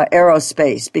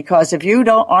aerospace, because if you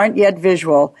aren't yet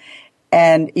visual,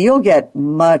 and you'll get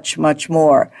much, much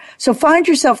more. So find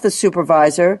yourself the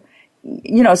supervisor,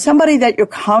 somebody that you're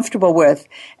comfortable with,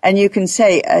 and you can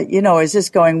say, is this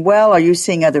going well? Are you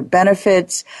seeing other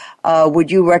benefits? Would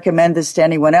you recommend this to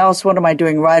anyone else? What am I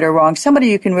doing right or wrong? Somebody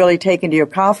you can really take into your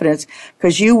confidence,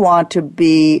 because you want to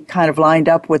be kind of lined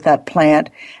up with that plant,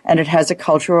 and it has a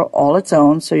culture all its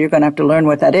own, so you're going to have to learn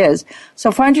what that is.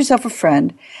 So find yourself a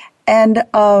friend, and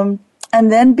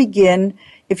then begin.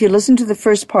 If you listen to the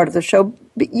first part of the show,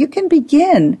 you can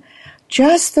begin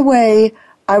just the way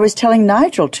I was telling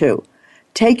Nigel to.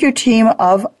 Take your team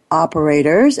of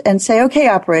operators and say, okay,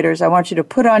 operators, I want you to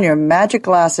put on your magic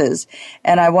glasses,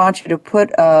 and I want you to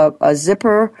put a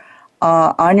zipper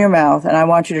on your mouth, and I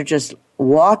want you to just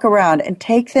walk around and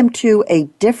take them to a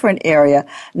different area,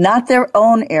 not their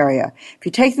own area. If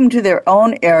you take them to their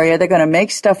own area, they're going to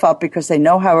make stuff up because they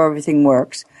know how everything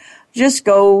works. Just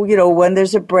go, when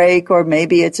there's a break, or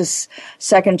maybe it's a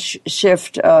second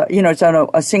shift, it's on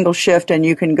a single shift, and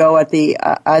you can go at the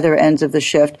either ends of the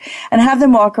shift, and have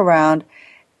them walk around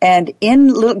and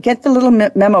get the little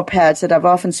memo pads that I've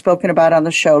often spoken about on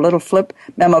the show, little flip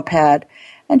memo pad,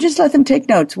 and just let them take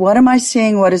notes. What am I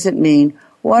seeing? What does it mean?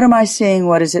 What am I seeing?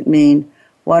 What does it mean?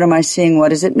 What am I seeing? What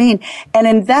does it mean? And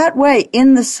in that way,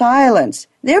 in the silence,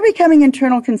 they're becoming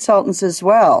internal consultants as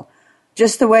well.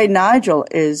 Just the way Nigel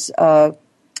has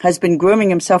been grooming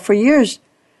himself for years.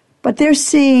 But they're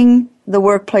seeing the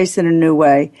workplace in a new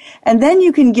way. And then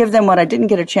you can give them what I didn't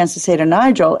get a chance to say to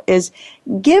Nigel, is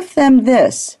give them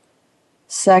this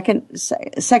second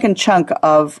chunk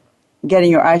of getting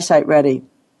your eyesight ready.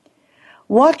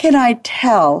 What can I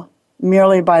tell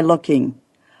merely by looking?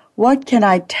 What can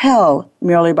I tell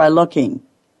merely by looking?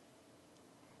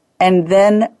 And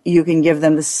then you can give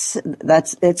them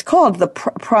it's called the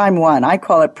prime one. I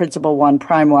call it principle one,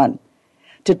 prime one.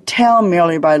 To tell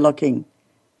merely by looking.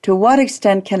 To what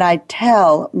extent can I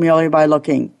tell merely by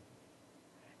looking?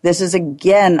 This is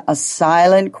again a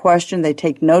silent question. They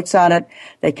take notes on it.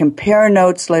 They compare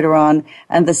notes later on.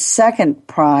 And the second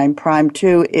prime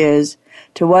two, is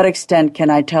to what extent can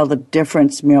I tell the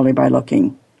difference merely by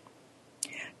looking?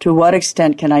 To what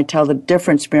extent can I tell the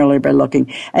difference merely by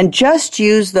looking? And just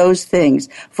use those things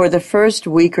for the first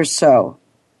week or so.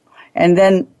 And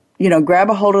then,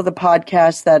 grab a hold of the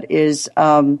podcast that is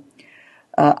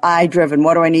I-driven.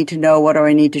 What do I need to know? What do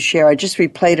I need to share? I just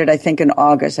replayed it, I think, in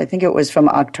August. I think it was from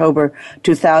October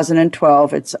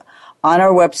 2012. It's on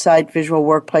our website,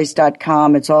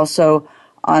 visualworkplace.com. It's also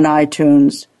on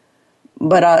iTunes.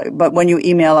 But when you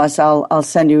email us, I'll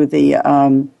send you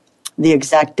the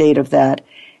exact date of that.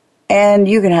 And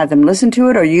you can have them listen to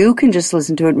it, or you can just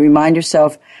listen to it and remind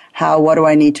yourself what do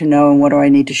I need to know and what do I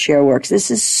need to share works.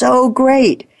 This is so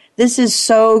great. This is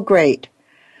so great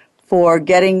for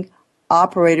getting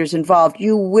operators involved.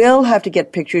 You will have to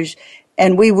get pictures,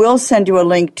 and we will send you a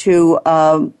link to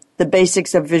the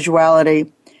basics of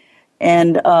visuality.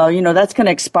 And, that's going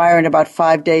to expire in about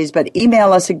 5 days, but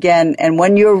email us again, and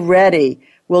when you're ready,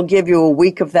 we'll give you a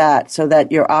week of that so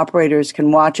that your operators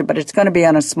can watch it, but it's going to be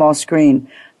on a small screen.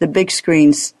 The big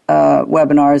screens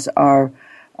webinars are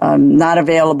not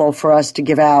available for us to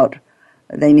give out.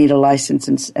 They need a license,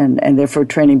 and they're for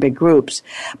training big groups.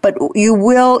 But you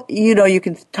will, you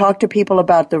can talk to people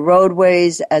about the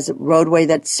roadways as a roadway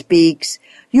that speaks.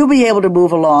 You'll be able to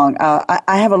move along. I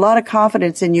have a lot of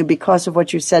confidence in you because of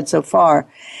what you said so far.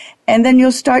 And then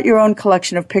you'll start your own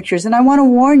collection of pictures. And I want to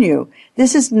warn you,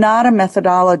 this is not a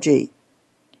methodology.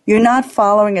 You're not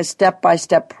following a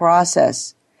step-by-step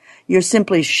process. You're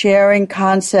simply sharing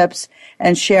concepts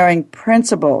and sharing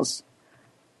principles.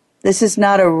 This is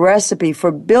not a recipe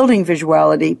for building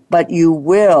visuality, but you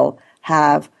will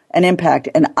have an impact,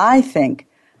 and I think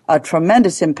a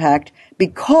tremendous impact,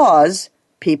 because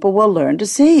people will learn to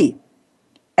see.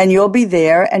 And you'll be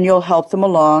there and you'll help them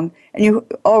along, and you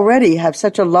already have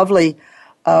such a lovely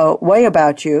way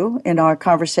about you in our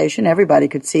conversation. Everybody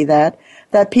could see that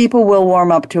people will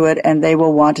warm up to it and they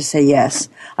will want to say yes.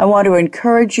 I want to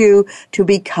encourage you to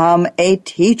become a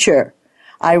teacher.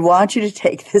 I want you to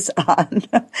take this on,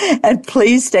 and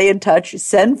please stay in touch,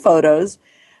 send photos,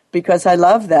 because I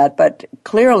love that. But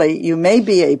clearly, you may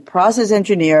be a process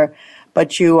engineer,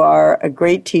 but you are a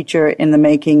great teacher in the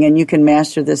making, and you can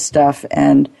master this stuff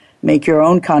and make your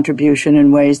own contribution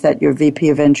in ways that your VP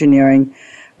of engineering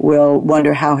will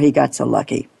wonder how he got so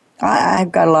lucky.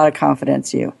 I've got a lot of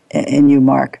confidence in you,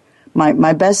 Mark.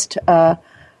 My best, I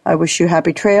wish you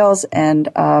happy trails, and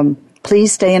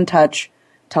please stay in touch.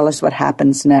 Tell us what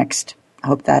happens next. I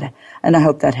hope that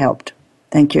helped.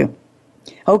 Thank you.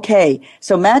 Okay,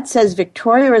 so Matt says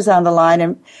Victoria is on the line.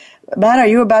 And Matt, are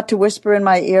you about to whisper in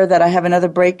my ear that I have another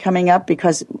break coming up?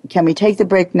 Because can we take the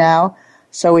break now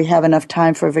so we have enough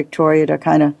time for Victoria to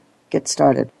kind of get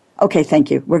started? Okay, thank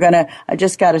you. I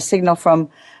just got a signal from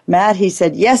Matt. He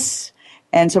said yes.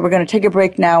 And so we're going to take a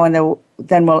break now, and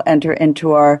then we'll enter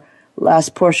into our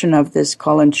last portion of this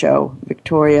call-in show.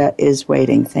 Victoria is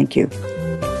waiting. Thank you.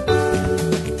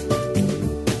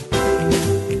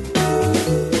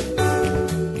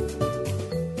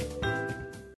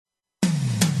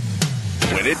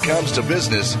 When it comes to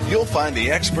business, you'll find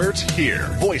the experts here.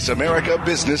 Voice America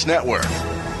Business Network.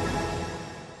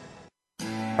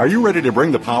 Are you ready to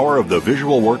bring the power of the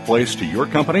visual workplace to your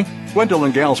company?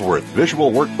 Gwendolyn Galsworth,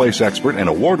 visual workplace expert and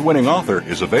award-winning author,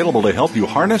 is available to help you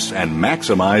harness and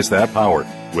maximize that power.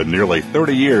 With nearly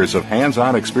 30 years of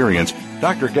hands-on experience,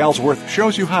 Dr. Galsworth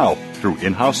shows you how through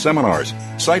in-house seminars,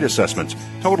 site assessments,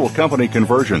 total company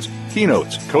conversions,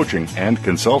 keynotes, coaching, and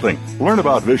consulting. Learn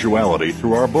about visuality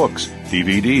through our books,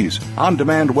 DVDs,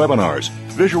 on-demand webinars,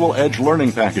 Visual Edge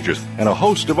learning packages, and a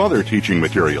host of other teaching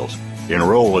materials.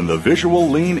 Enroll in the Visual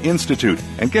Lean Institute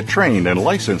and get trained and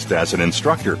licensed as an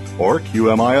instructor or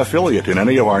QMI affiliate in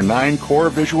any of our 9 core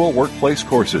visual workplace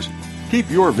courses. Keep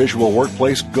your visual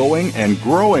workplace going and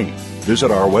growing.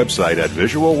 Visit our website at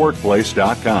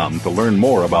visualworkplace.com to learn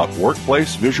more about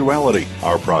workplace visuality,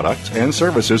 our products and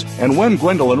services, and when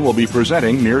Gwendolyn will be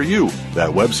presenting near you. That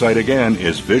website again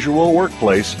is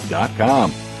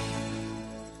visualworkplace.com.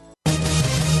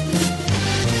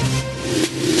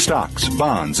 Stocks,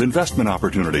 bonds, investment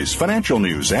opportunities, financial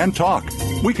news, and talk.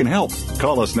 We can help.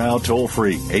 Call us now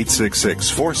toll-free,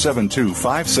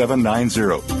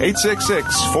 866-472-5790,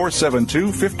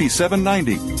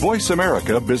 866-472-5790. Voice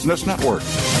America Business Network.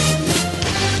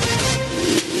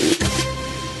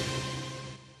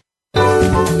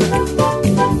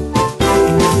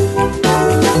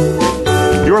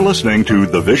 You're listening to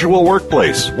The Visual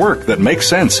Workplace, Work That Makes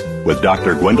Sense, with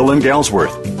Dr. Gwendolyn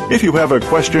Galsworth. If you have a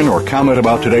question or comment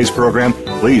about today's program,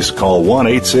 please call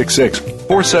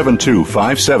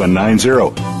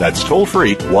 1-866-472-5790. That's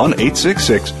toll-free,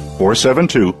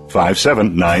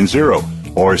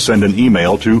 1-866-472-5790. Or send an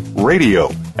email to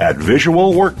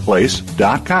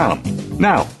radio@visualworkplace.com.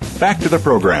 Now, back to the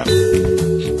program.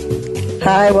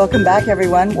 Hi, welcome back,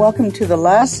 everyone. Welcome to the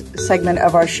last segment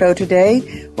of our show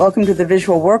today. Welcome to the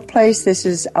Visual Workplace. This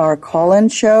is our call-in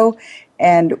show,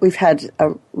 and we've had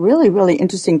really, really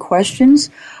interesting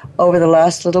questions over the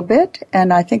last little bit,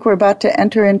 and I think we're about to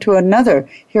enter into another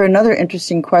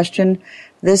interesting question,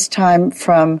 this time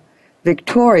from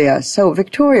Victoria. So,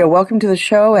 Victoria, welcome to the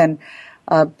show, and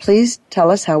please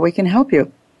tell us how we can help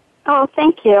you. Oh,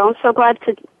 thank you. I'm so glad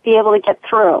to be able to get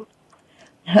through.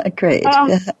 Great.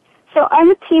 So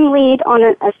I'm a team lead on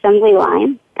an assembly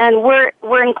line, and we're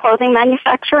in clothing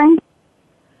manufacturing.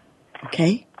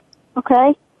 Okay.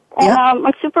 Okay. And Yep.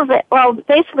 my supervisor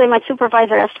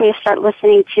asked me to start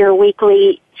listening to your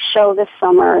weekly show this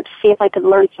summer to see if I could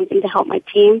learn something to help my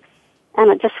team.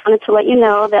 And I just wanted to let you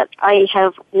know that I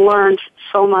have learned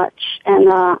so much,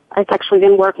 and I've actually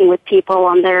been working with people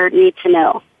on their need to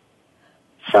know.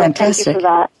 So Fantastic. Thank you for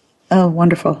that. Oh,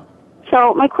 wonderful.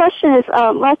 So my question is,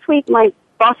 last week my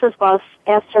boss's boss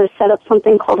asked her to set up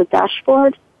something called a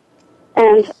dashboard,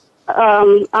 and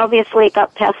obviously it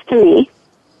got passed to me.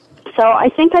 So I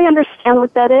think I understand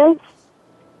what that is,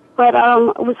 but I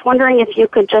was wondering if you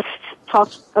could just talk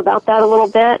about that a little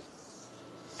bit.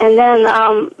 And then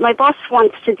my boss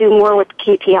wants to do more with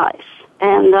KPIs,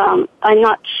 and I'm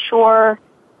not sure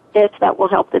if that will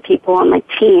help the people on my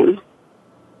team.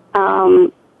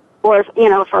 or, if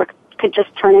it could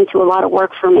just turn into a lot of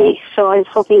work for me. So I was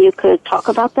hoping you could talk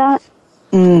about that.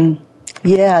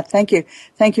 Yeah, thank you.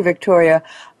 Thank you, Victoria.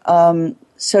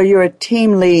 So you're a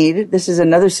team lead. This is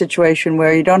another situation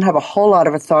where you don't have a whole lot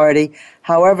of authority.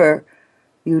 However,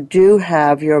 you do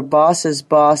have your boss's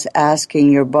boss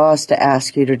asking your boss to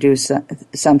ask you to do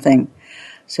something.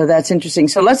 So that's interesting.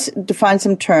 So let's define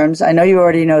some terms. I know you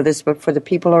already know this, but for the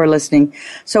people who are listening.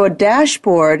 So a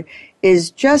dashboard is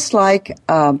just like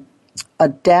a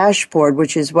dashboard,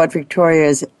 which is what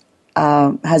Victoria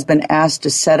has been asked to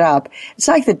set up. It's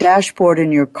like the dashboard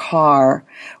in your car,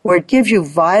 where it gives you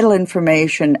vital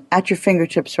information at your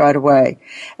fingertips right away.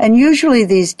 And usually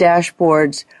these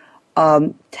dashboards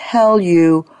tell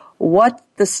you what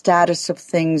the status of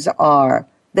things are.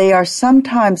 They are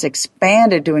sometimes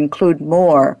expanded to include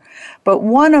more, but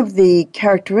one of the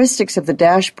characteristics of the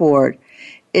dashboard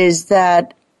is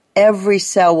that every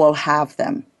cell will have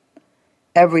them.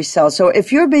 Every cell. So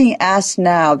if you're being asked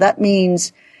now, that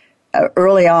means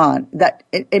early on, that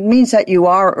it means that you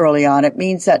are early on. It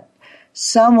means that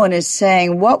someone is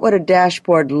saying, what would a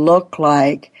dashboard look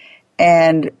like?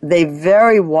 And they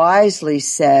very wisely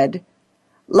said,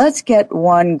 let's get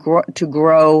one to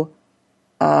grow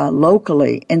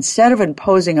locally, instead of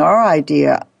imposing our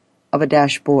idea of a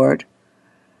dashboard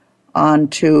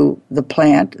onto the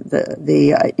plant.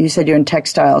 You said you're in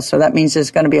textiles, so that means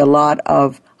there's going to be a lot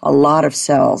of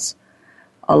cells,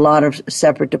 a lot of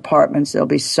separate departments. There'll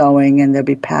be sewing and there'll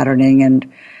be patterning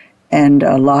and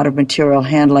a lot of material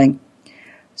handling.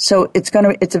 So it's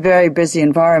a very busy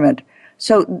environment.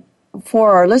 So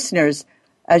for our listeners,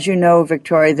 as you know,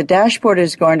 Victoria, the dashboard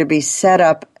is going to be set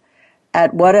up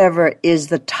at whatever is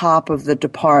the top of the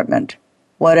department,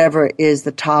 whatever is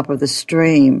the top of the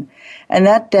stream. And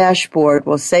that dashboard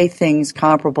will say things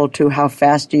comparable to how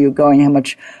fast are you going, how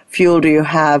much fuel do you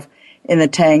have in the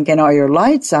tank, and are your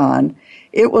lights on?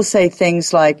 It will say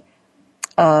things like,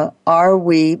 are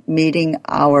we meeting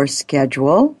our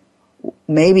schedule?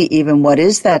 Maybe even what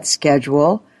is that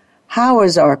schedule? How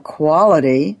is our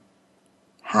quality?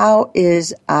 How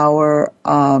is our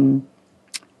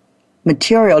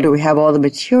material? Do we have all the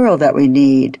material that we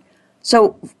need?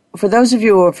 So for those of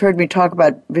you who have heard me talk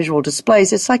about visual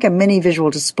displays, it's like a mini visual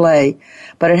display,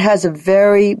 but it has a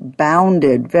very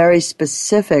bounded, very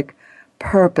specific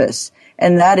purpose,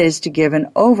 and that is to give an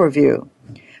overview.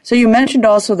 So you mentioned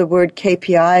also the word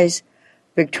KPIs,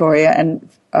 Victoria, and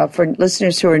for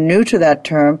listeners who are new to that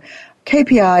term,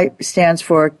 KPI stands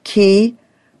for Key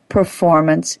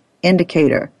Performance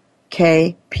Indicator,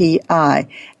 KPI.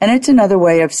 And it's another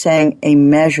way of saying a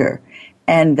measure.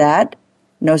 And that,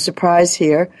 no surprise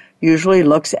here, usually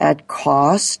looks at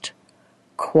cost,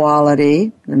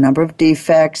 quality, the number of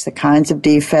defects, the kinds of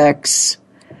defects,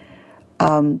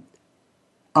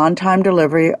 on-time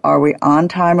delivery, are we on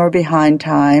time or behind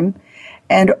time,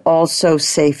 and also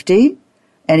safety,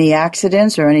 any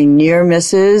accidents or any near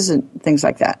misses and things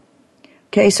like that.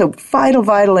 Okay, so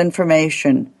vital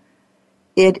information.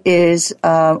 It is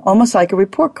almost like a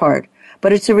report card,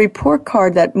 but it's a report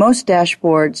card that most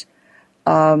dashboards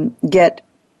get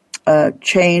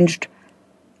changed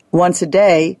once a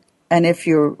day, and if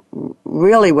you're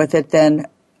really with it, then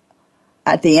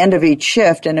at the end of each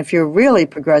shift, and if you're really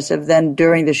progressive, then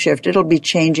during the shift, it'll be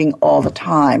changing all the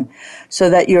time so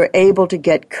that you're able to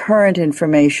get current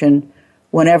information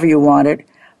whenever you want it.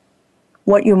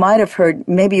 What you might have heard,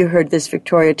 maybe you heard this,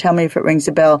 Victoria, tell me if it rings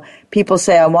a bell. People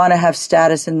say, I want to have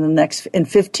status in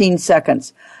 15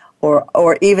 seconds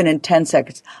or even in 10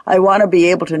 seconds. I want to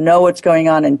be able to know what's going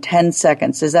on in 10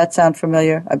 seconds. Does that sound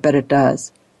familiar? I bet it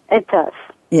does. It does.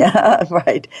 Yeah,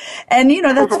 right. And,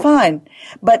 that's fine.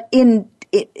 But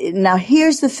now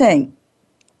here's the thing.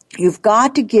 You've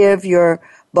got to give your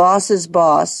boss's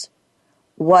boss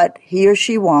what he or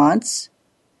she wants,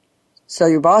 so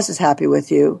your boss is happy with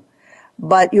you.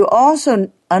 But you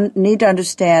also need to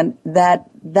understand that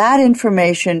that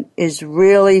information is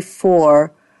really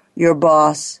for your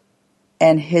boss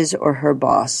and his or her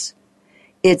boss.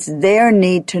 It's their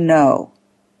need to know.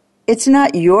 It's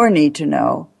not your need to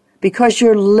know, because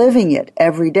you're living it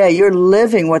every day. You're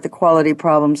living what the quality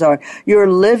problems are.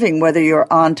 You're living whether you're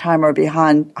on time or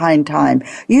behind time.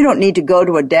 You don't need to go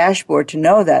to a dashboard to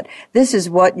know that. This is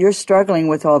what you're struggling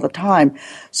with all the time.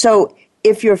 So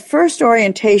if your first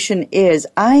orientation is,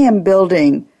 I am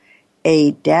building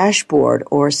a dashboard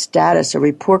or status, a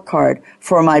report card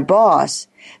for my boss,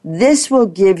 this will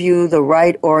give you the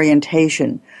right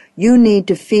orientation. You need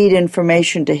to feed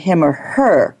information to him or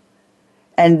her,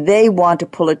 and they want to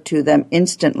pull it to them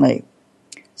instantly.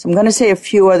 So I'm going to say a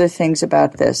few other things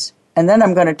about this, and then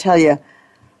I'm going to tell you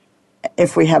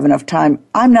if we have enough time.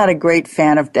 I'm not a great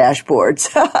fan of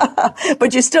dashboards,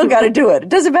 but you still got to do it. It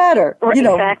doesn't matter.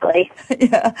 Exactly.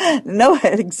 Yeah, no,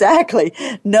 exactly.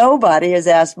 Nobody has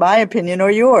asked my opinion or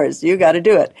yours. You got to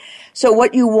do it. So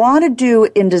what you want to do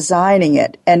in designing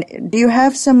it, and do you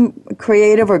have some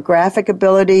creative or graphic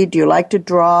ability? Do you like to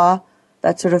draw,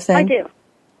 that sort of thing? I do.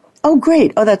 Oh,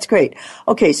 great. Oh, that's great.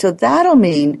 Okay, so that'll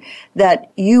mean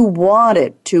that you want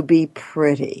it to be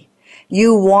pretty.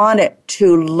 You want it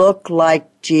to look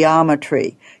like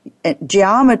geometry.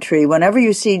 Geometry, whenever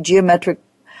you see geometric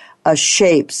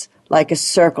shapes, like a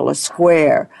circle, a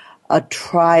square, a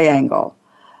triangle,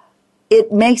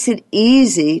 it makes it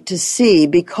easy to see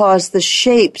because the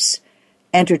shapes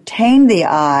entertain the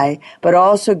eye, but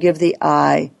also give the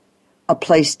eye a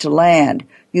place to land.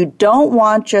 You don't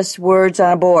want just words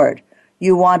on a board.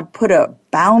 You want to put a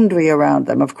boundary around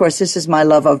them. Of course, this is my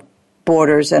love of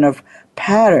borders and of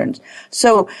patterns.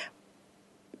 So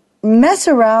mess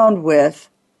around with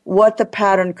what the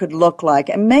pattern could look like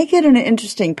and make it an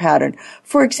interesting pattern.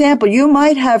 For example, you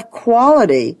might have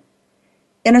quality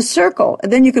in a circle,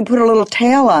 and then you can put a little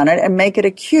tail on it and make it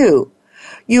a Q.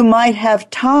 You might have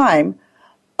time,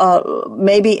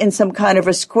 maybe in some kind of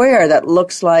a square that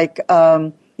looks like,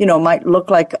 might look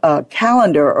like a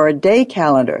calendar or a day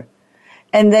calendar.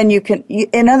 And then you can,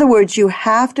 in other words, you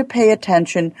have to pay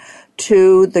attention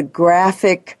to the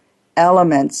graphic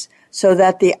elements so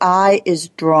that the eye is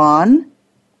drawn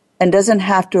and doesn't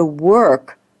have to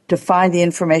work to find the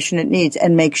information it needs.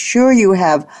 And make sure you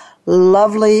have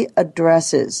lovely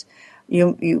addresses.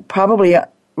 You probably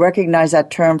recognize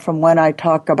that term from when I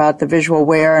talk about the visual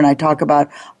where and I talk about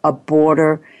a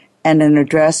border and an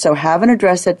address. So have an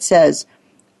address that says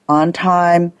on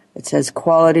time, it says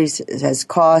quality, it says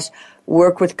cost,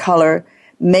 work with color,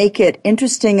 make it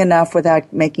interesting enough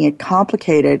without making it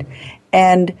complicated,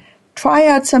 and try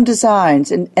out some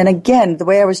designs. And again, the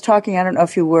way I was talking, I don't know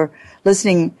if you were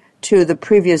listening to the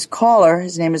previous caller,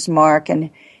 his name is Mark,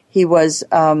 and he was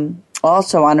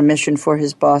also on a mission for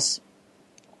his boss,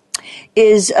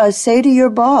 is say to your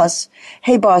boss,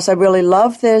 hey boss, I really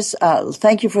love this.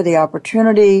 Thank you for the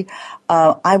opportunity.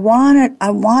 I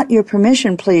want your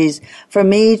permission, please, for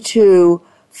me to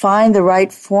find the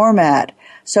right format.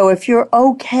 So if you're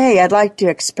okay, I'd like to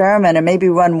experiment and maybe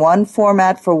run one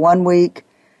format for 1 week.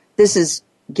 This is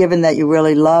given that you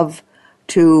really love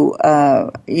to,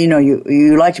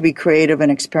 you like to be creative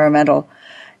and experimental.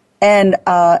 And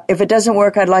if it doesn't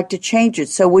work, I'd like to change it.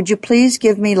 So would you please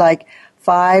give me like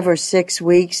 5 or 6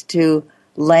 weeks to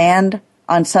land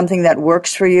on something that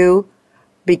works for you?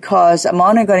 Because I'm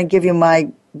only going to give you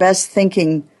my best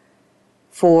thinking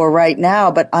for right now,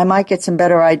 but I might get some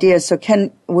better ideas. So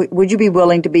would you be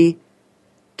willing to be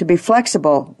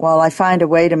flexible while I find a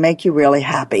way to make you really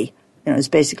happy? Is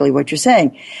basically what you're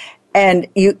saying. And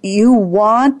you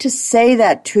want to say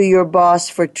that to your boss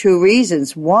for 2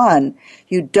 reasons. One,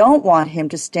 you don't want him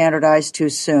to standardize too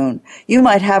soon. You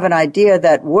might have an idea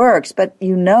that works, but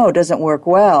doesn't work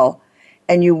well.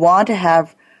 And you want to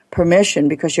have permission,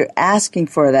 because you're asking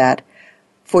for that,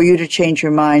 for you to change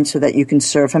your mind so that you can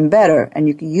serve him better. And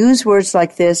you can use words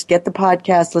like this, get the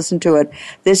podcast, listen to it.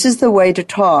 This is the way to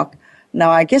talk. Now,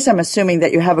 I guess I'm assuming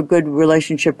that you have a good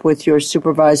relationship with your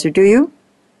supervisor, do you?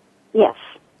 Yes.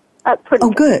 Pretty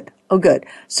good. Oh, good.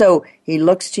 So he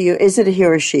looks to you. Is it a he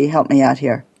or she? Help me out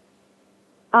here.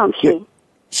 She.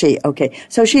 She, okay.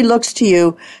 So she looks to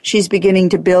you. She's beginning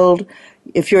to build.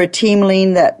 If you're a team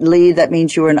lead, that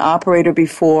means you were an operator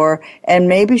before. And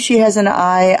maybe she has an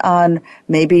eye on,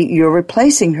 maybe you're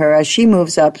replacing her as she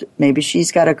moves up. Maybe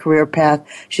she's got a career path.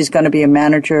 She's going to be a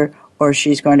manager, or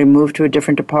she's going to move to a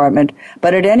different department.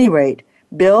 But at any rate,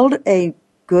 build a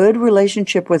good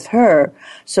relationship with her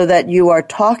so that you are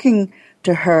talking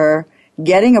to her,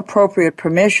 getting appropriate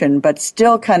permission, but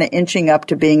still kind of inching up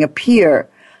to being a peer,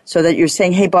 so that you're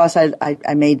saying, hey boss,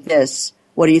 I made this.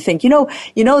 What do you think?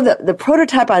 The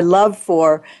prototype I love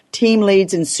for team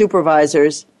leads and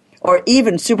supervisors, or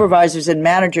even supervisors and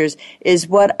managers, is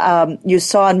what you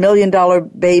saw in $1 Million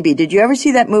Baby. Did you ever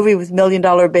see that movie with $1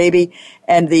 Million Baby?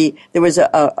 And there was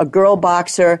a girl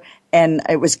boxer, and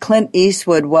it was Clint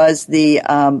Eastwood was the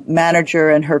manager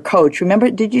and her coach.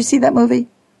 Remember? Did you see that movie?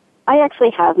 I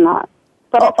actually have not,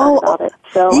 but I've heard about it.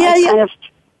 So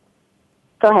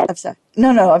go ahead. I'm sorry.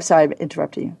 No, I'm sorry, I'm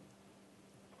interrupting you.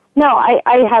 No, I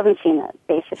haven't seen it,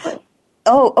 basically.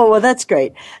 Oh, well, that's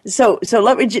great. So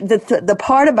let me, the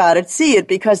part about it, see it,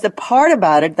 because the part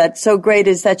about it that's so great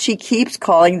is that she keeps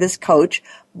calling this coach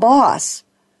boss.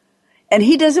 And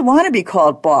he doesn't want to be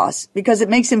called boss because it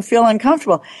makes him feel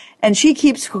uncomfortable. And she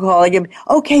keeps calling him,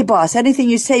 okay, boss, anything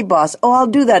you say, boss. Oh, I'll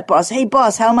do that, boss. Hey,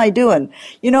 boss, how am I doing?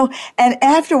 And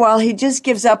after a while, he just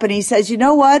gives up and he says, you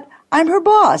know what? I'm her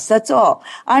boss. That's all.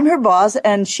 I'm her boss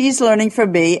and she's learning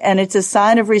from me, and it's a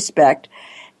sign of respect.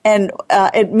 And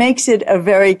it makes it a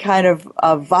very kind of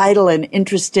vital and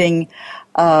interesting,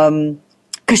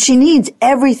 because she needs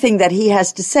everything that he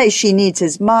has to say. She needs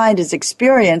his mind, his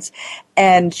experience,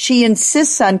 and she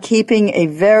insists on keeping a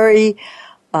very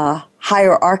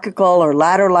hierarchical or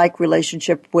ladder-like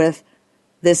relationship with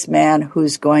this man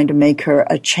who's going to make her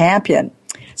a champion.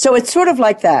 So it's sort of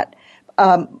like that.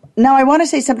 Now I want to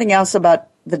say something else about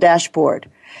the dashboard.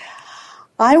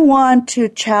 I want to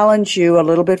challenge you a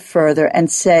little bit further and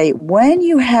say, when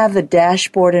you have the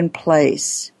dashboard in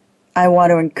place, I want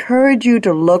to encourage you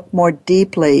to look more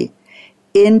deeply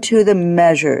into the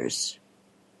measures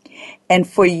and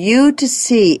for you to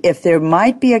see if there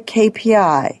might be a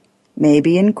KPI,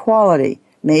 maybe in quality,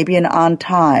 maybe in on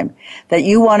time, that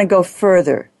you want to go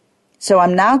further. So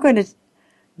I'm now going to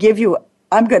give you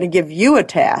a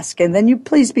task, and then you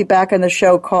please be back on the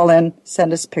show, call in,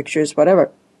 send us pictures,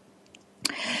 whatever.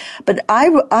 But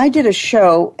I did a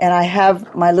show, and I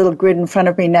have my little grid in front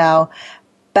of me now,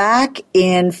 back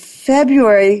in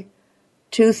February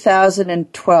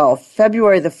 2012,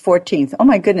 February the 14th. Oh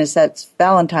my goodness, that's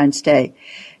Valentine's Day.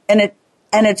 And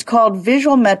it's called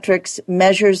Visual Metrics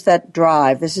Measures That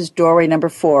Drive. This is doorway number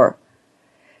 4.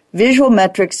 Visual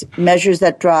metrics measures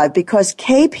that drive, because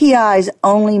KPIs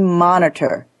only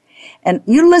monitor. And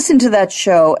you listen to that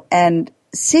show and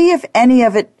see if any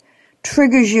of it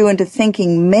triggers you into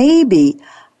thinking, maybe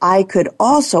I could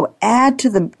also add to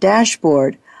the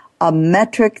dashboard a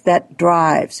metric that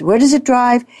drives. Where does it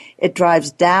drive? It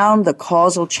drives down the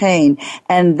causal chain,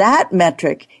 and that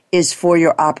metric is for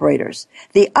your operators.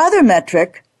 The other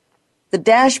metric,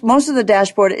 most of the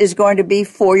dashboard is going to be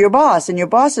for your boss and your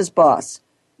boss's boss.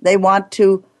 They want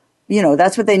to,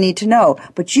 that's what they need to know.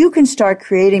 But you can start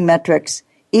creating metrics,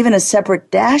 even a separate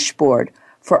dashboard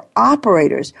for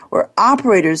operators, where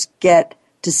operators get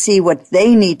to see what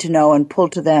they need to know and pull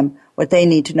to them what they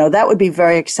need to know. That would be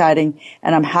very exciting,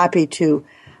 and I'm happy to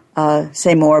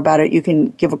say more about it. You can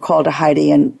give a call to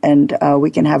Heidi, and we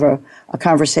can have a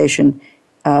conversation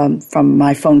from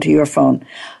my phone to your phone.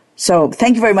 So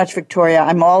thank you very much, Victoria.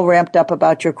 I'm all ramped up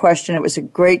about your question. It was a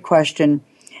great question,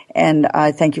 and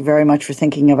I thank you very much for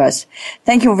thinking of us.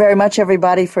 Thank you very much,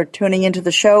 everybody, for tuning into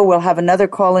the show. We'll have another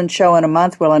call-in show in a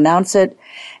month. We'll announce it.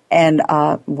 And,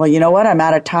 well, you know what? I'm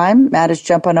out of time. Matt is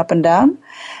jumping up and down.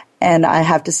 And I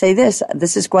have to say this.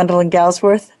 This is Gwendolyn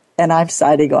Galsworth, and I'm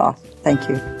signing off. Thank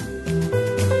you.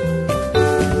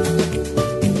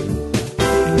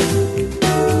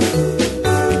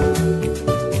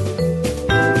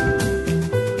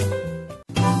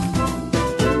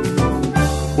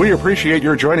 We appreciate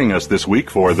your joining us this week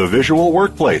for The Visual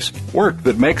Workplace, work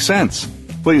that makes sense.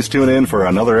 Please tune in for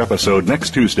another episode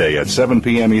next Tuesday at 7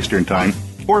 p.m. Eastern Time,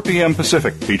 4 p.m.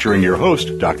 Pacific, featuring your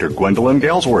host, Dr. Gwendolyn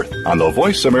Galsworth, on the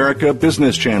Voice America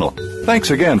Business Channel.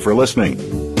 Thanks again for listening.